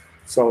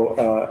 So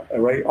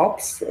array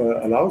ops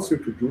allows you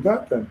to do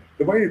that, and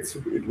the way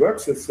it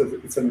works is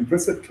it's an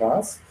implicit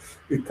class.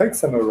 It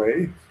takes an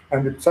array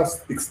and it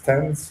just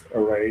extends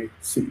array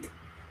seek.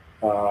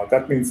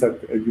 That means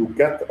that you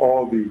get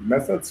all the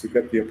methods, you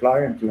get the apply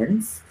and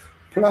length,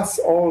 plus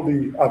all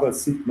the other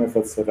seek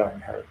methods that are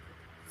inherited.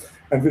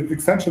 And with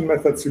extension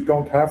methods, you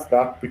don't have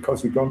that,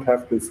 because you don't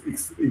have this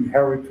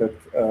inherited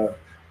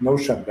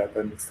notion that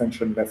an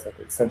extension method,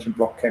 extension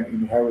block can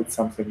inherit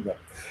something that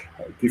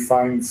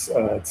defines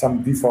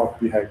some default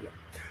behavior.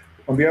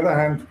 On the other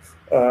hand,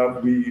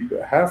 we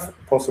have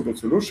a possible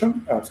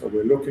solution, so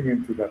we're looking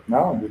into that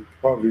now, and it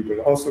probably will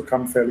also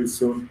come fairly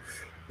soon,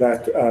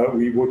 that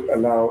we would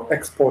allow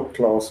export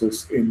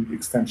clauses in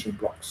extension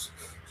blocks.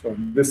 So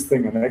this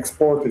thing, an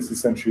export, is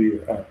essentially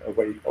a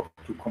way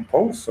to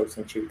compose, so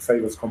essentially it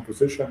favors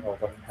composition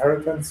over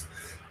inheritance.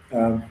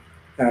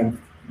 And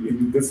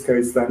in this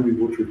case, then we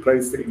would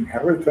replace the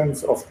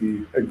inheritance of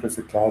the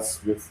implicit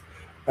class with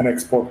an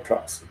export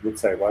class. We would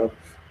say, well,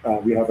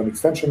 we have an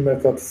extension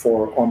method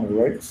for on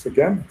arrays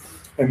again,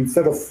 and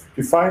instead of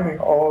defining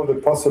all the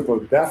possible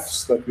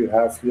defs that we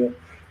have here,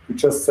 we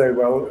just say,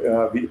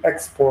 well, we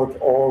export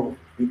all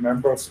the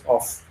members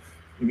of,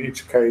 in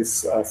each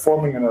case,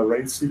 forming an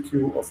array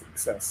CQ of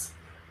XS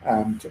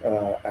and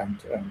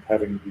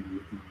having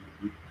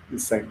the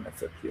same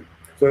method here.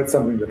 So that's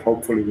something that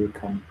hopefully will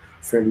come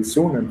fairly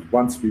soon, and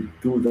once we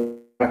do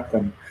that,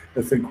 then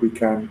I think we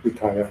can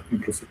retire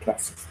implicit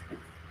classes.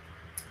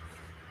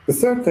 The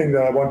third thing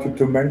that I wanted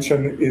to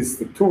mention is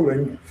the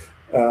tooling,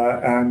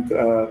 and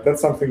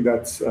that's something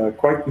that's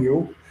quite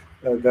new.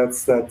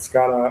 That's that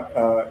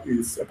Scala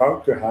is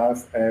about to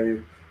have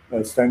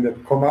a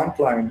standard command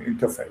line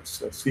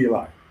interface, a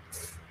CLI.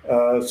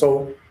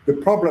 So the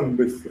problem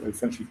with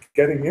essentially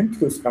getting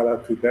into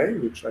Scala today,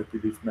 which I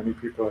believe many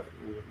people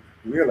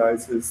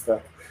realize, is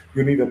that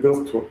you need a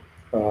build tool.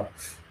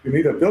 You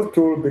need a build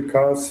tool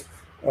because,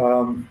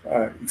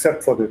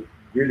 except for the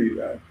really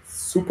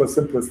super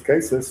simplest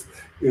cases,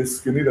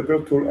 is you need a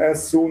build tool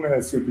as soon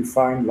as you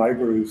define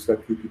libraries that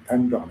you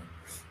depend on.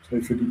 So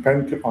if you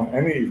depend on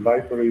any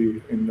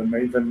library in the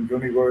Maven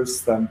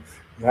universe, then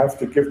you have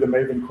to give the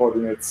Maven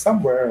coordinates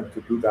somewhere, and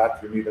to do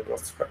that, you need a build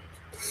script.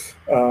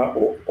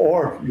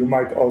 Or you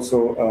might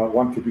also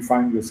want to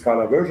define the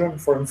Scala version,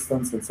 for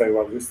instance, and say,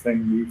 well, this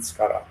thing needs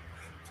Scala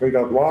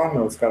 3.1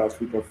 or Scala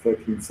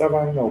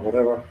 3.13.7 or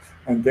whatever,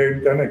 and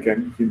then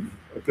again, you need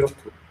a build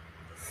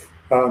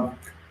tool.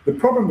 The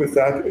problem with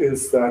that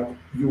is that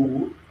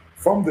you,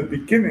 from the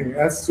beginning,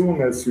 as soon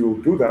as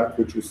you do that,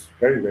 which is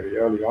very, very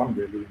early on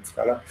really in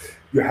Scala,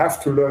 you have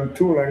to learn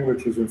 2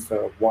 languages instead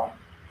of 1.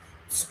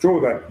 It's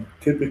true that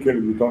typically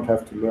you don't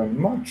have to learn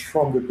much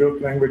from the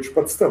build language,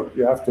 but still,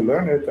 you have to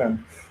learn it,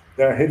 and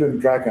there are hidden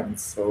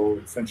dragons. So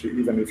essentially,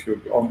 even if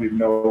you only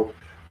know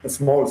a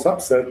small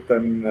subset,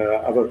 then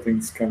other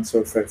things can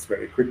surface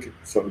very quickly,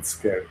 so it's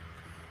scary.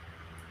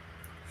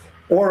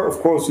 Or, of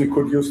course, you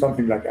could use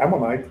something like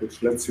Ammonite,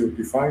 which lets you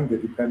define the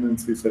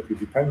dependencies that it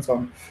depends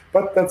on,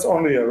 but that's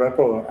only a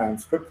REPL and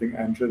scripting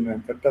engine,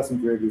 and that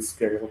doesn't really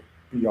scale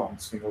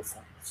beyond single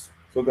files.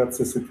 So that's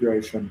the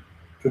situation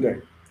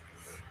today.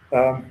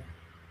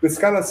 With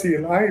Scala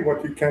CLI,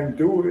 what you can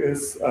do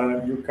is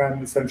you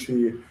can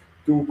essentially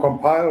do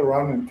compile,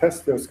 run, and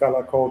test your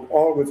Scala code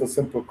all with a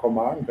simple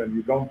command, and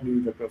you don't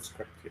need a build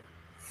script here.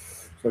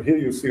 So here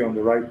you see on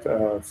the right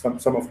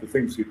some of the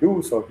things you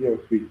do. So here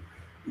we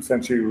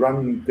essentially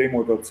run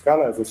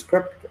demo.scala as a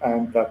script,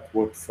 and that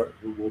would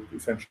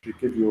essentially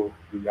give you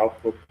the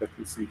output that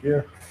you see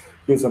here.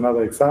 Here's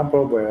another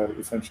example where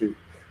essentially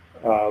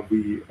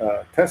we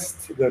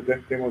test the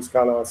demo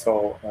Scala.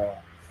 So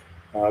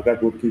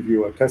that would give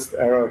you a test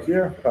error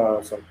here.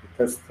 So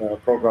the test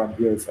program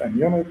here is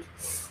NUnit.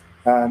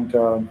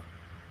 And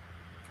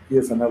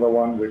here's another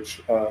one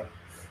which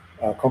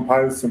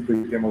compiles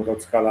simply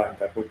demo.scala, and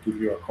that would give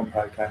you a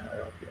compile time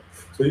error here.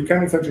 So you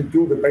can essentially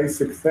do the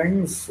basic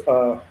things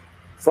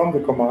from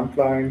the command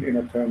line in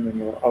a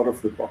terminal out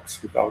of the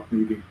box without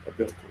needing a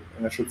build tool.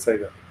 And I should say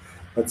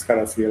that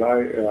Scala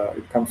CLI,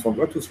 it comes from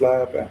Virtus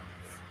Lab, and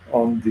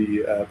on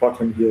the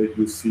bottom here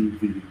you see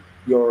the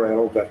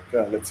URL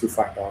that lets you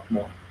find out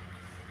more.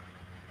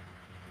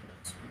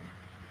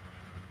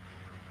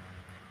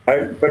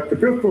 But the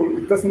build tool,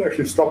 it doesn't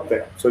actually stop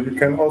there. So you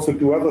can also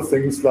do other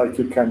things, like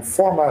you can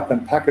format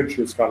and package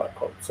your Scala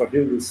code. So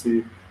here you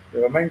see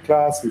the main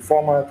class, we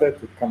format it,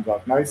 it comes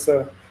out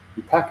nicer,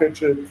 we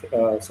package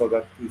it, so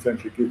that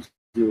essentially gives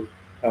you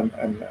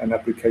an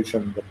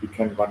application that we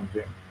can run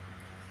here.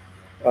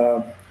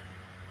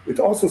 It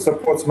also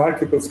supports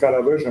multiple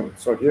Scala versions.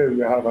 So here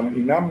you have an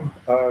enum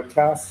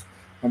class,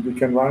 and we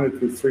can run it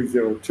with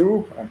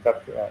 302, and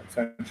that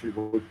essentially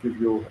would give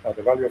you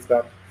the value of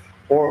that.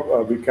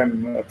 Or we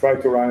can try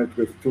to run it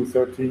with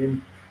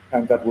 213,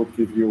 and that would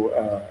give you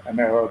an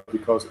error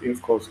because,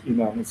 of course,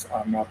 enums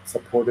are not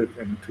supported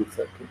in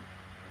 213.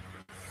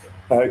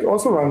 It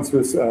also runs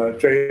with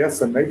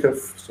JS and native.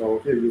 So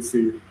here you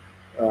see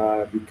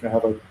we can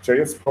have a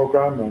JS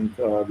program,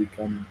 and we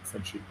can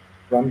essentially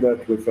run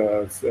that with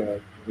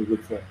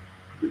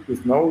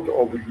Node,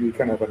 or we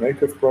can have a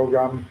native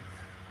program.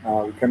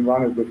 We can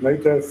run it with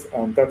native,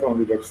 and that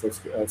only works for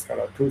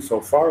Scala 2 so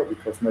far,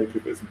 because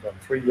native isn't on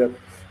 3 yet.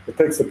 It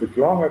takes a bit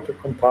longer to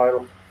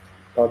compile,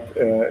 but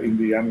in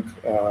the end,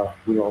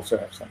 we also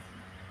have something.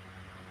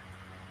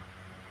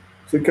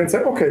 So you can say,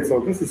 okay, so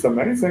this is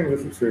amazing,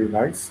 this is really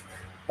nice,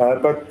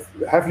 but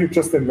have you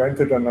just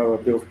invented another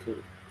build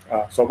tool?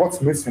 So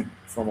what's missing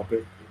from a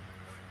build tool?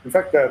 In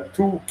fact, there are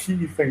two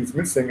key things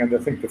missing, and I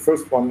think the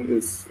first one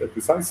is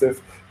decisive.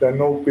 There are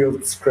no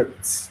build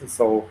scripts.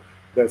 So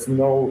there's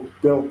no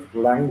build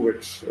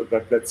language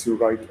that lets you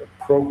write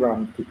a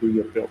program to do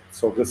your build.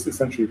 So this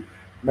essentially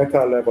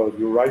meta level,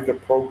 you write a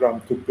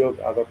program to build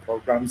other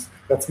programs,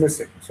 that's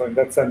missing. So in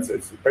that sense,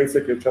 it's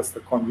basically just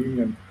a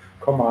convenient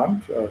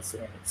command,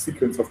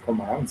 sequence of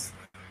commands,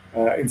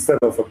 instead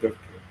of a build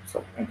tool.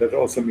 So, and that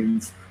also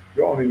means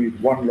you only need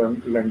one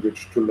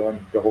language to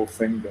learn the whole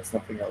thing. There's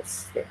nothing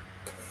else there.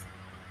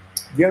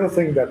 The other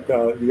thing that,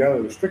 the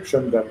other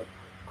restriction that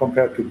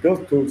compared to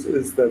build tools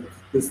is that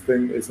this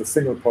thing is a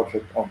single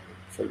project only.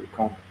 So you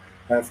can't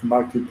have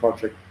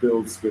multi-project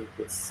builds with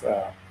this,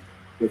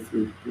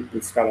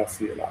 with Scala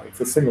CLI.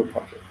 It's a single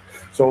project.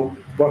 So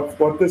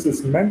what this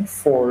is meant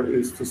for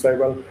is to say,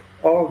 well,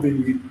 all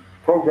the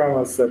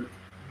programmers that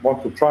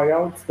want to try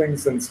out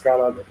things in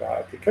Scala, that are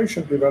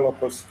application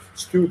developers,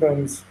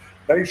 students,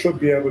 they should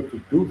be able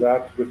to do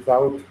that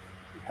without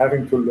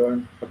having to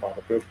learn about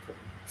a build tool.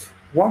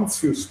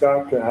 Once you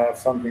start to have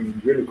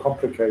something really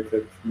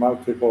complicated,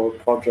 multiple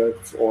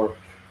projects or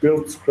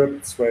build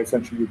scripts where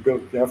essentially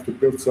you have to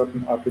build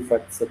certain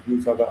artifacts that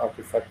use other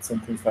artifacts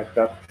and things like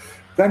that,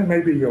 then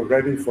maybe you're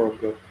ready for a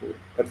build tool.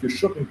 But you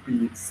shouldn't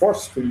be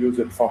forced to use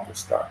it from the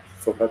start.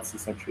 So that's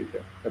essentially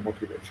the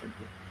motivation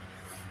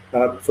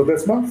here. So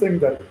there's one thing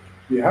that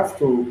we have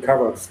to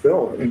cover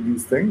still in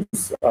these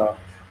things.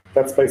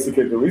 That's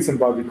basically the reason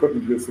why we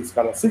couldn't use the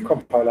Scala C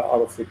compiler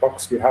out of the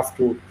box. We have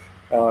to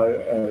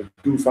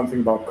do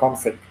something about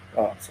config.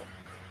 So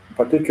in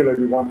particular,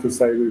 we want to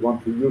say we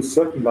want to use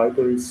certain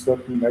libraries,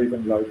 certain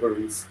Maven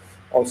libraries,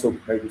 also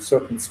maybe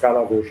certain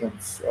Scala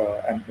versions,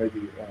 and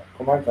maybe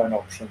command line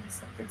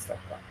options and things like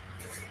that.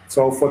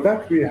 So for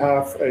that, we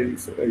have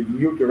a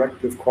new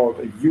directive called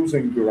a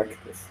using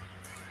directive.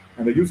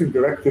 And the using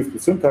directive, the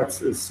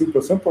syntax is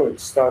super simple. It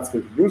starts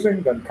with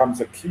using, then comes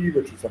a key,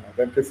 which is an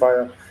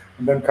identifier,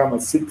 and then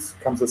comes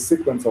a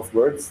sequence of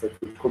words that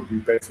could be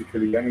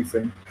basically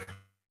anything.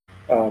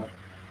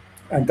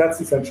 And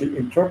that's essentially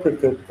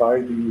interpreted by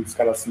the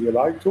Scala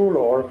CLI tool,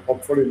 or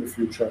hopefully in the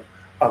future,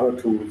 other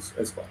tools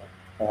as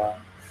well.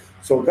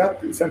 So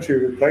that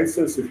essentially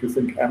replaces, if you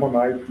think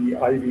Ammonite, the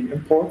IV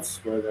imports,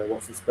 where there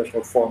was a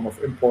special form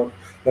of import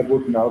that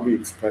would now be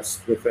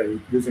expressed with a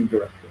using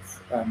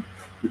directive. And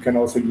you can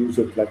also use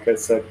it, like I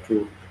said,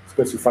 to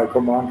specify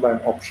command line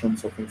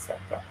options or things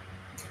like that.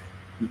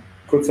 You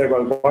could say,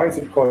 well, why is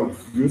it called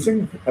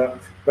using?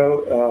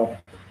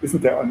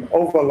 Isn't there an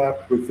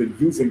overlap with the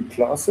using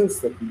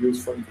classes that we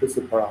use for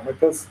implicit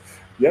parameters?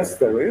 Yes,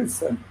 there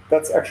is, and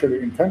that's actually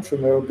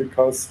intentional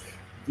because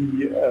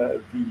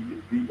the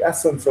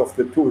essence of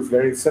the two is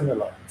very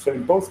similar. So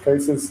in both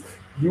cases,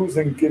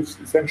 using gives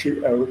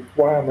essentially a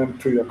requirement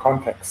to your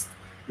context.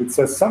 It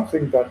says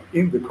something that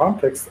in the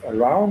context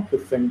around the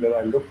thing that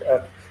I look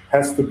at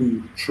has to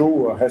be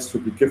true or has to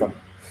be given.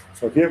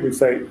 So here we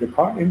say in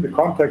the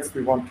context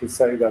we want to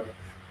say that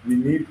we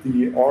need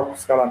the org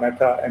Scala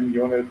meta m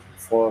unit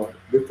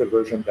with the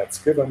version that's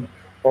given,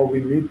 or we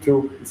need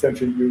to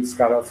essentially use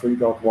Scala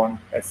 3.1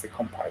 as the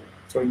compiler.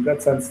 So in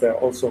that sense, there are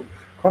also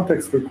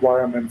context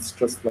requirements,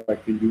 just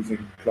like the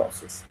using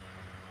clauses.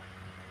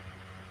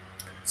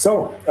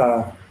 So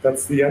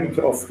that's the end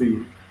of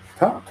the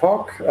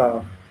talk.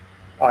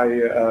 I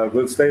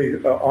will stay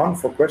on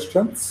for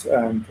questions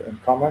and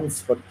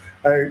comments, but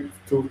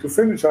to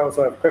finish, I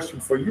also have a question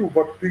for you.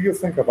 What do you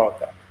think about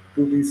that?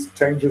 Do these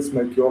changes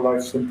make your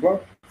life simpler?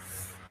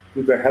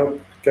 Do they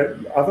help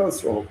get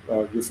others or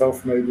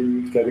yourself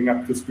maybe getting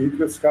up to speed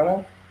with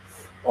Scala?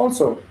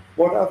 Also,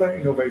 what other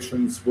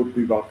innovations would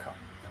be welcome?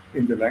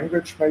 In the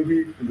language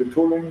maybe, in the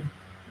tooling,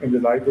 in the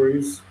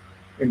libraries,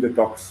 in the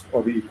docs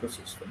or the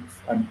ecosystems?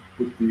 And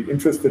would be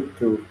interested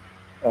to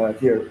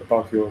hear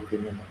about your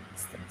opinion on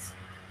these things.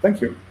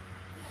 Thank you.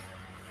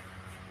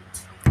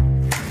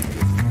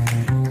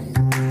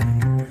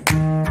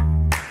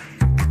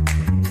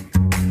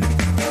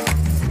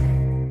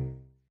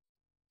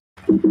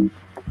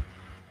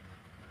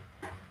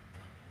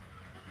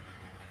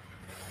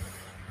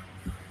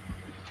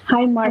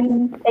 Hi,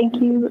 Martin.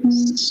 Thank you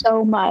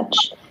so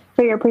much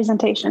for your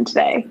presentation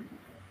today.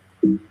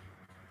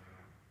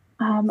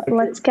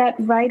 Let's get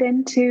right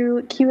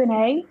into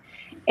Q&A.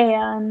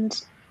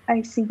 And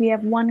I see we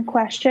have one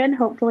question.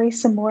 Hopefully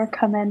some more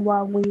come in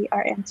while we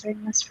are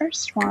answering this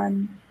first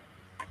one.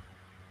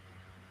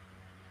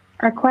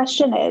 Our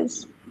question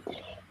is,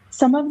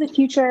 some of the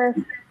future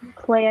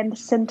planned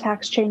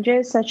syntax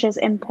changes, such as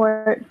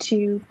import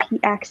to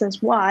px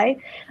as y,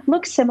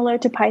 look similar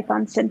to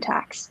Python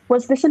syntax.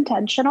 Was this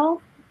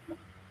intentional?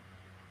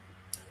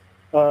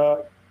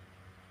 I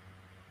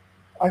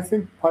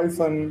think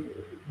Python,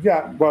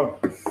 yeah, well,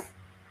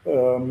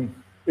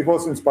 it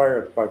was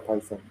inspired by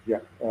Python, yeah.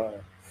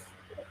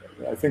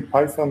 I think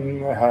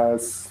Python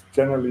has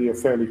generally a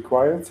fairly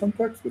quiet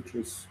syntax, which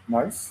is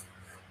nice.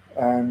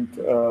 And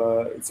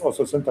it's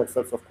also syntax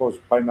that's, of course,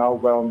 by now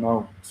well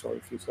known. So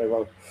if you say,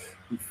 well,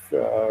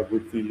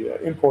 with the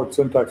import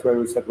syntax where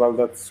we said, well,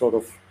 that's sort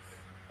of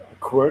a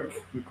quirk,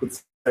 you could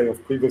say,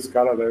 of previous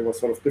Scala, they were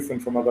sort of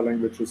different from other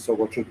languages, so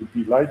what should it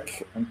be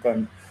like? And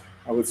then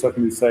I would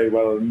certainly say,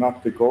 well,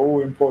 not the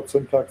Go import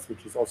syntax,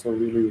 which is also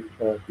really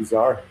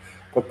bizarre.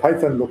 But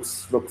Python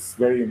looks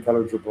very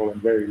intelligible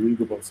and very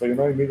readable, so you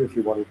know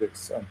immediately what it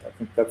is. And I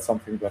think that's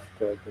something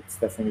that's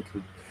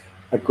definitely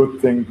a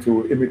good thing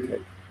to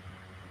imitate.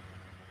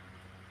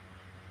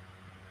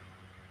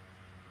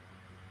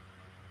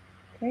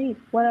 Great.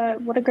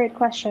 What a great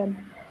question.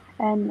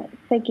 And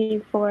thank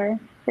you for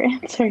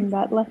answering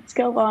that. Let's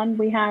go on.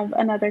 We have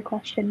another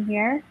question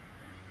here.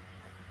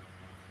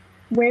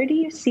 Where do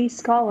you see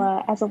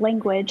Scala as a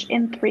language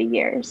in 3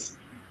 years?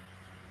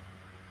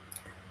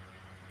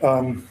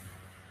 That's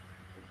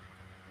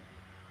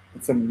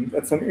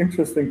an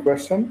interesting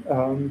question.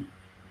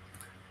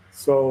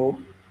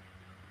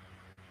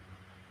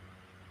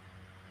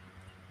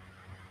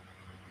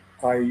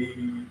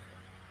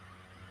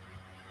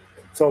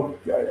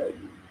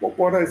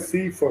 What I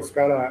see for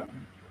Scala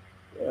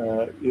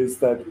is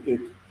that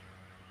it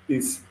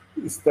is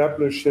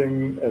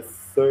establishing a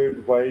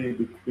third way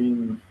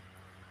between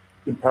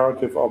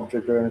imperative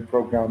object-oriented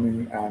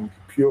programming and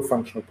pure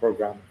functional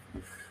programming.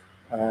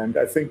 And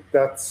I think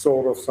that's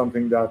sort of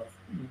something that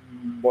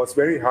was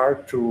very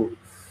hard to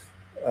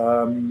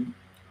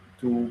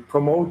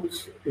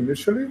promote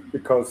initially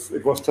because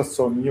it was just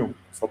so new.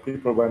 So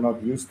people were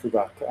not used to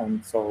that.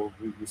 And so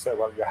we said,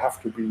 well, you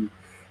have to be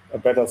a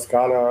better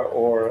Scala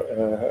or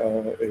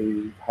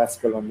a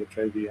Haskell on the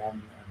JVM.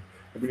 And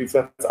I believe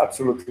that's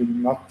absolutely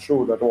not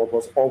true. That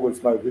was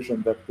always my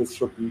vision, that it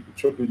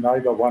should be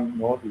neither one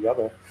nor the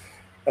other.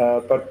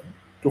 But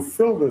to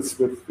fill this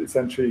with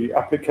essentially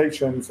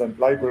applications and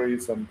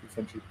libraries and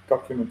essentially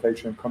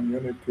documentation and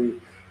community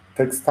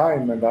takes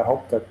time, and I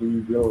hope that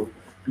we will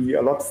be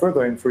a lot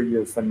further in 3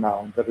 years than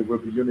now, and that it will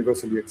be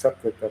universally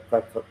accepted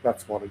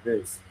that's what it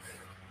is.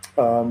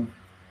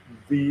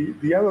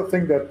 The other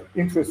thing that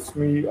interests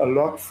me a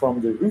lot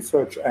from the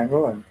research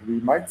angle, and we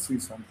might see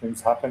some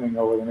things happening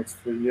over the next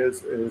 3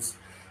 years, is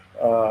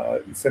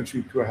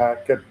essentially to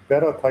get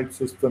better type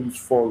systems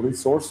for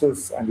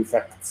resources and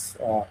effects.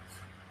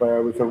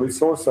 Where with a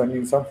resource, I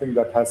mean something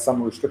that has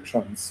some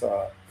restrictions,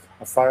 a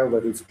file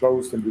that is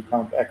closed and you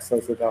can't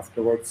access it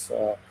afterwards,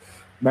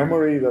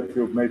 memory that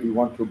you maybe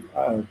want to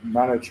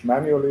manage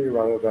manually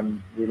rather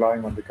than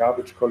relying on the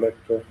garbage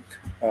collector,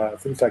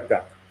 things like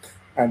that.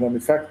 And an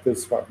effect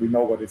is what we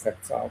know what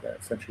effects are. They're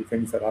essentially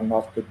things that are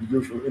not the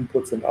usual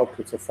inputs and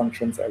outputs of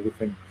functions,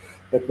 everything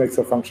that makes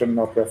a function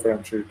not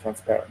referentially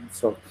transparent.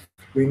 So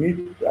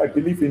I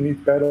believe we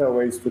need better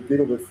ways to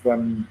deal with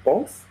them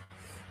both.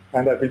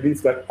 And I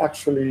believe that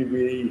actually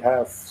we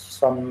have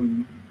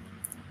some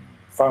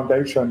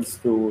foundations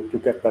to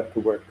get that to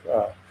work,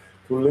 to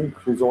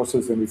link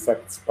resources and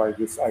effects by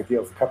this idea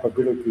of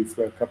capabilities,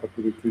 where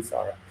capabilities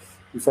are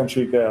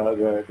essentially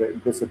the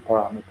implicit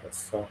parameters.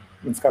 So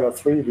in Scala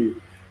 3, we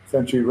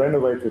essentially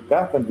renovated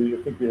that, and I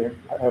think we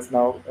have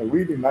now a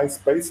really nice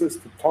basis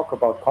to talk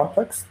about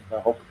context. I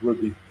hope it will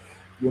be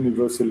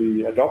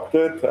universally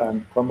adopted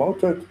and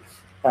promoted.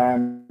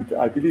 And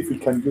I believe we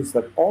can use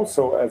that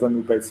also as a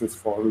new basis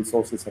for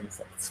resources and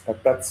effects.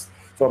 But that's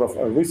sort of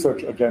a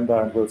research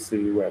agenda, and we'll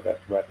see where that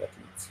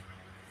leads.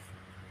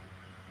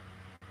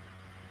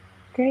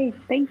 Great,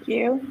 thank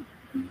you.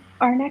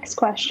 Our next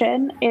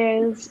question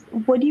is,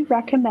 would you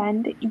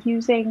recommend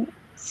using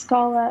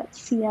Scala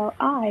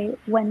CLI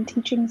when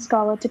teaching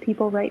Scala to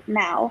people right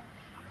now,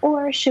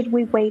 or should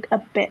we wait a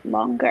bit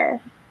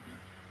longer?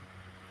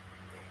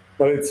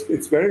 Well,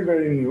 it's very,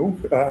 very new.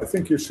 I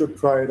think you should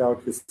try it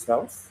out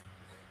yourself.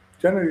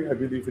 Generally, I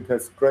believe it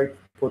has great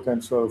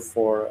potential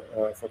for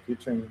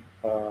teaching.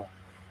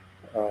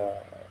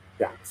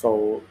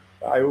 So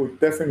I would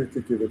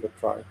definitely give it a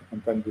try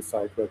and then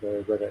decide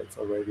whether it's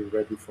already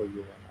ready for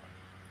you or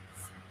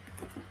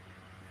not.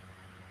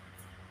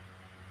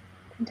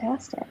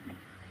 Fantastic.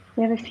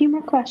 We have a few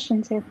more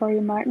questions here for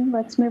you, Martin.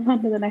 Let's move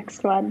on to the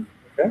next one.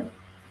 Okay.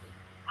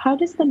 How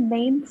does the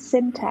main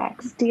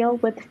syntax deal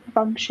with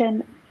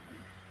function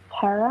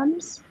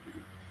params?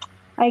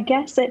 I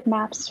guess it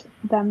maps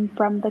them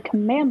from the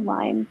command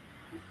line.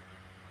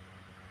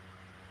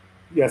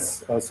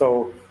 Yes.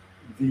 So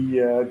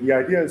the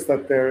idea is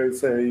that there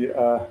is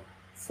a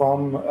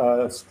from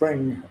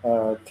string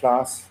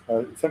class,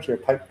 essentially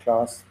a type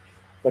class,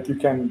 that you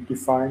can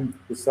define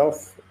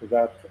yourself,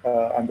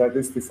 and that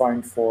is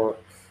defined for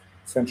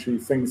essentially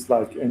things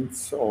like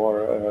ints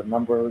or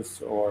numbers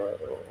or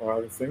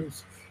other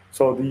things.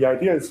 So the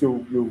idea is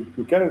you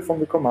get it from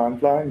the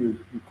command line, you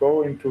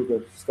go into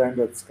the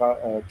standard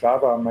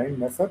Java main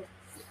method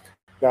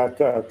that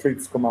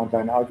treats command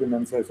line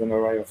arguments as an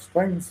array of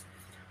strings,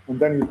 and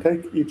then you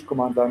take each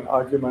command line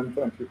argument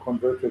and you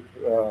convert it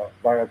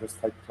via this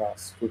type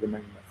class to the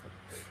main method.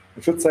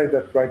 I should say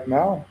that right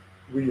now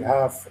we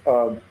have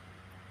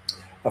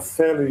a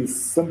fairly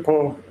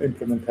simple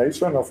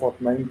implementation of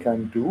what main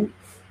can do.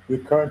 We're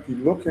currently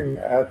looking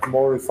at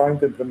more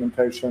refined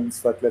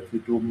implementations that let you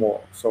do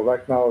more. So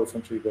right now,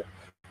 essentially, the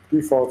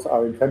defaults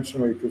are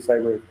intentionally to say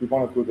we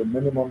want to do the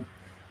minimum,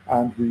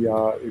 and we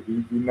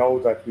know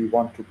that we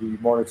want to be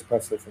more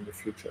expressive in the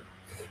future.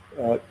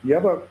 The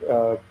other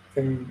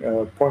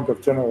point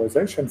of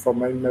generalization for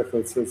main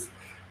methods is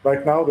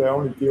right now they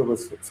only deal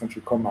with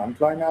essentially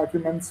command line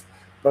arguments,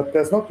 but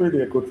there's not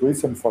really a good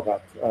reason for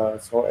that.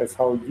 So as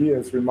Hao Yi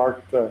has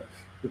remarked,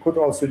 you could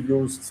also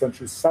use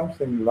essentially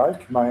something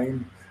like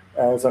main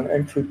as an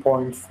entry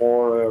point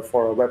for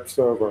a web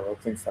server or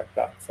things like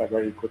that. So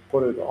where you could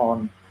put it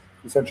on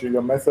essentially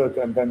your method,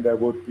 and then there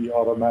would be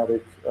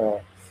automatic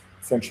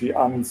essentially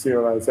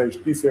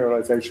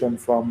deserialization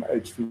from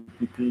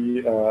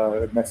HTTP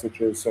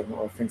messages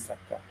or things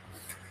like that.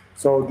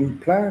 So the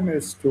plan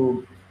is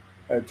to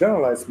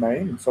generalize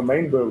main. So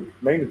main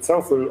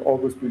itself will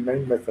always be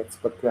main methods,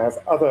 but to have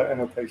other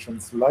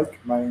annotations like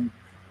main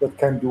that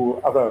can do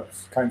other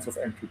kinds of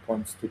entry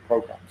points to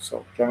programs.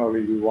 So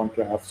generally, we want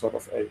to have sort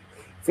of a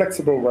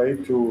flexible way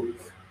to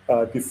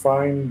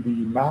define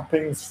the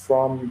mappings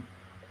from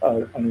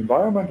an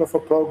environment of a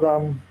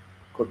program,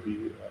 could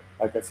be,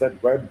 like I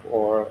said, web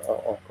or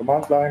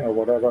command line or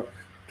whatever,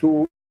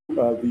 to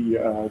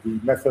the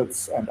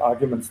methods and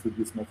arguments to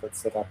these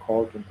methods that are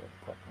called in the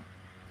program.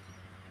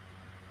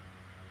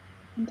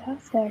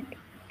 Fantastic.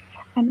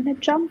 I'm going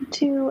to jump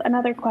to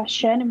another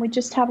question, and we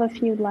just have a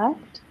few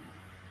left.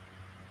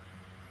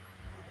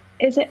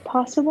 Is it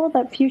possible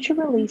that future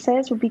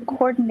releases will be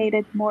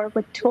coordinated more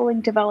with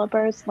tooling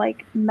developers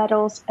like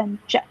Metals and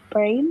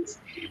JetBrains,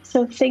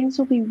 so things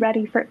will be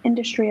ready for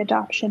industry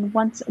adoption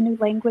once a new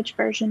language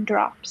version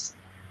drops?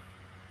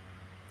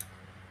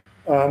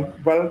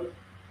 Well,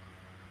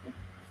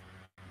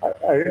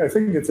 I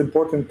think it's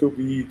important to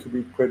be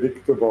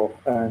predictable,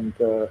 and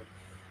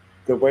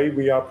the way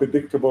we are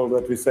predictable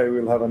that we say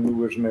we'll have a new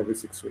version every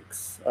 6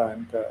 weeks.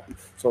 And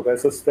so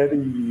there's a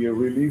steady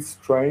release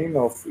train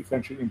of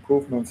essentially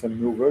improvements and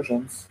new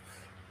versions.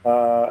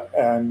 I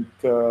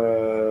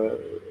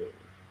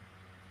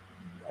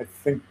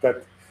think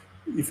that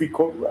if we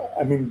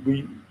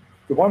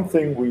the one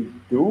thing we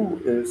do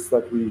is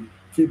that we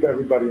keep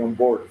everybody on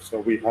board. So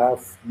we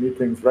have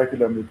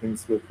regular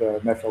meetings with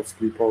Metals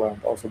people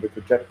and also with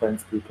the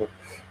JetBrains people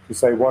to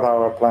say what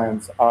our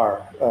plans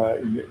are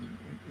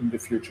in the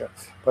future.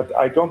 But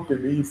I don't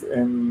believe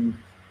in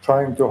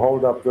trying to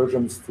hold up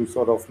versions to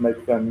sort of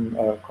make them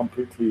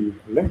completely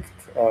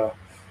linked,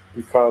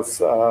 because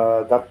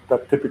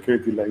that typically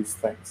delays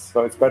things.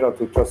 So it's better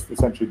to just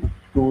essentially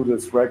do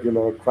this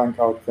regular crank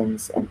out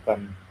things, and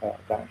then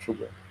it should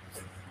work.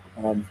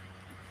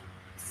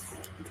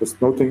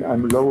 Just noting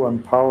I'm low on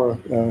power.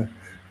 Do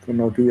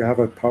you have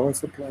a power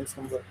supply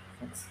somewhere?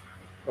 Thanks.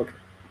 Okay.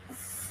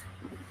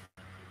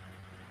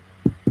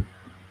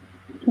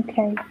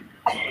 Okay.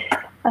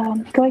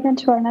 Going on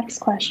to our next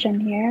question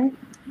here.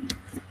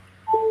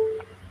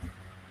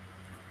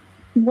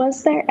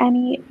 Was there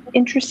any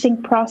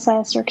interesting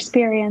process or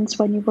experience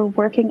when you were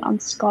working on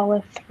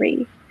Scala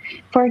 3?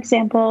 For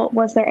example,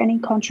 was there any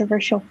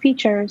controversial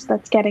features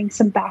that's getting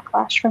some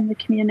backlash from the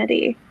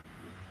community?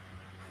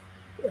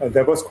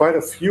 There was quite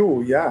a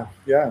few, yeah.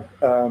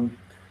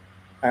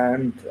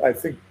 And I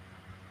think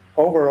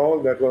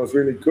overall that was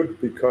really good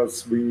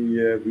because we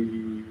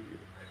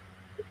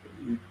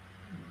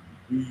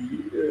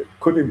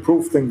could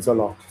improve things a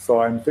lot.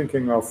 So I'm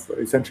thinking of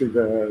essentially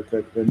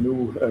the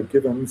new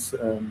givens.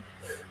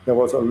 There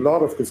was a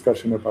lot of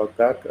discussion about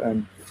that,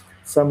 and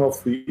some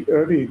of the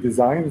early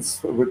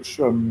designs, which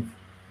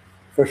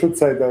I should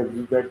say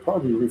that they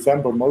probably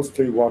resemble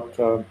mostly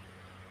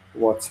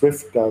what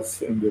Swift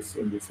does in this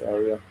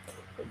area.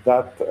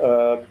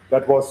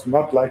 That was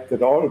not liked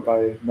at all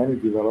by many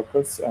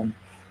developers, and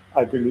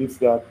I believe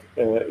that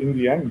in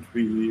the end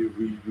we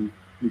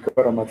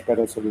got a much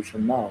better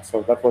solution now.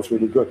 So that was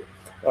really good.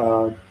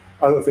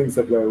 Other things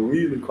that were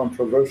really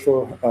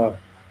controversial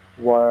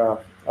were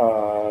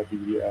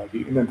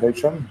the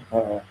indentation.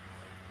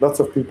 Lots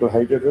of people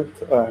hated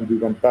it, and we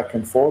went back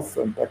and forth,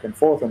 and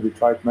we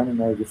tried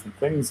many different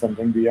things, and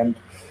in the end,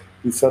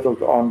 we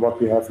settled on what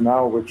we have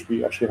now, which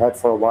we actually had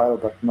for a while,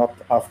 but not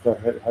after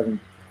having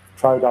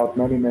tried out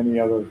many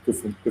other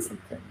different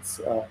things.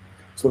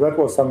 So that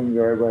was something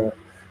where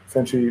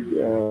essentially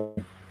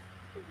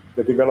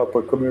the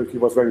developer community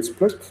was very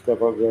split. There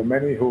were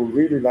many who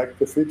really liked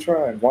the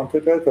feature and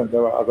wanted it, and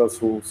there were others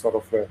who sort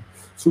of were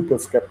super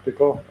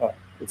skeptical.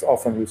 It's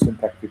often with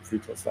syntactic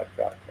features like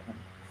that.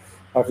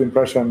 I have the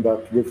impression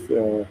that with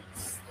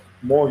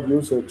more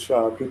usage,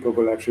 people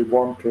will actually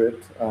warm to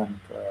it, and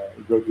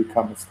it will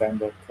become a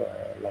standard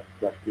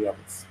like the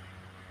others.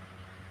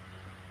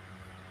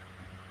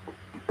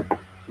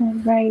 All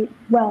right.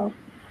 Well,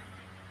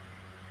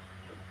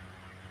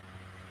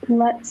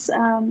 let's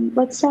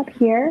stop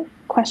here,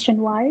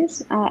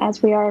 question-wise,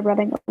 as we are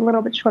running a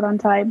little bit short on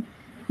time.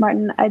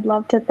 Martin, I'd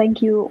love to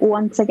thank you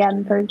once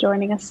again for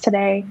joining us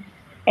today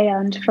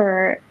and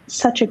for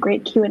such a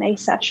great Q&A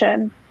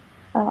session.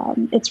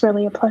 It's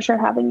really a pleasure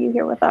having you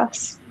here with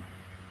us.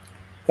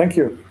 Thank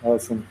you,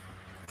 Alison.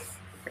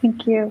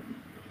 Thank you.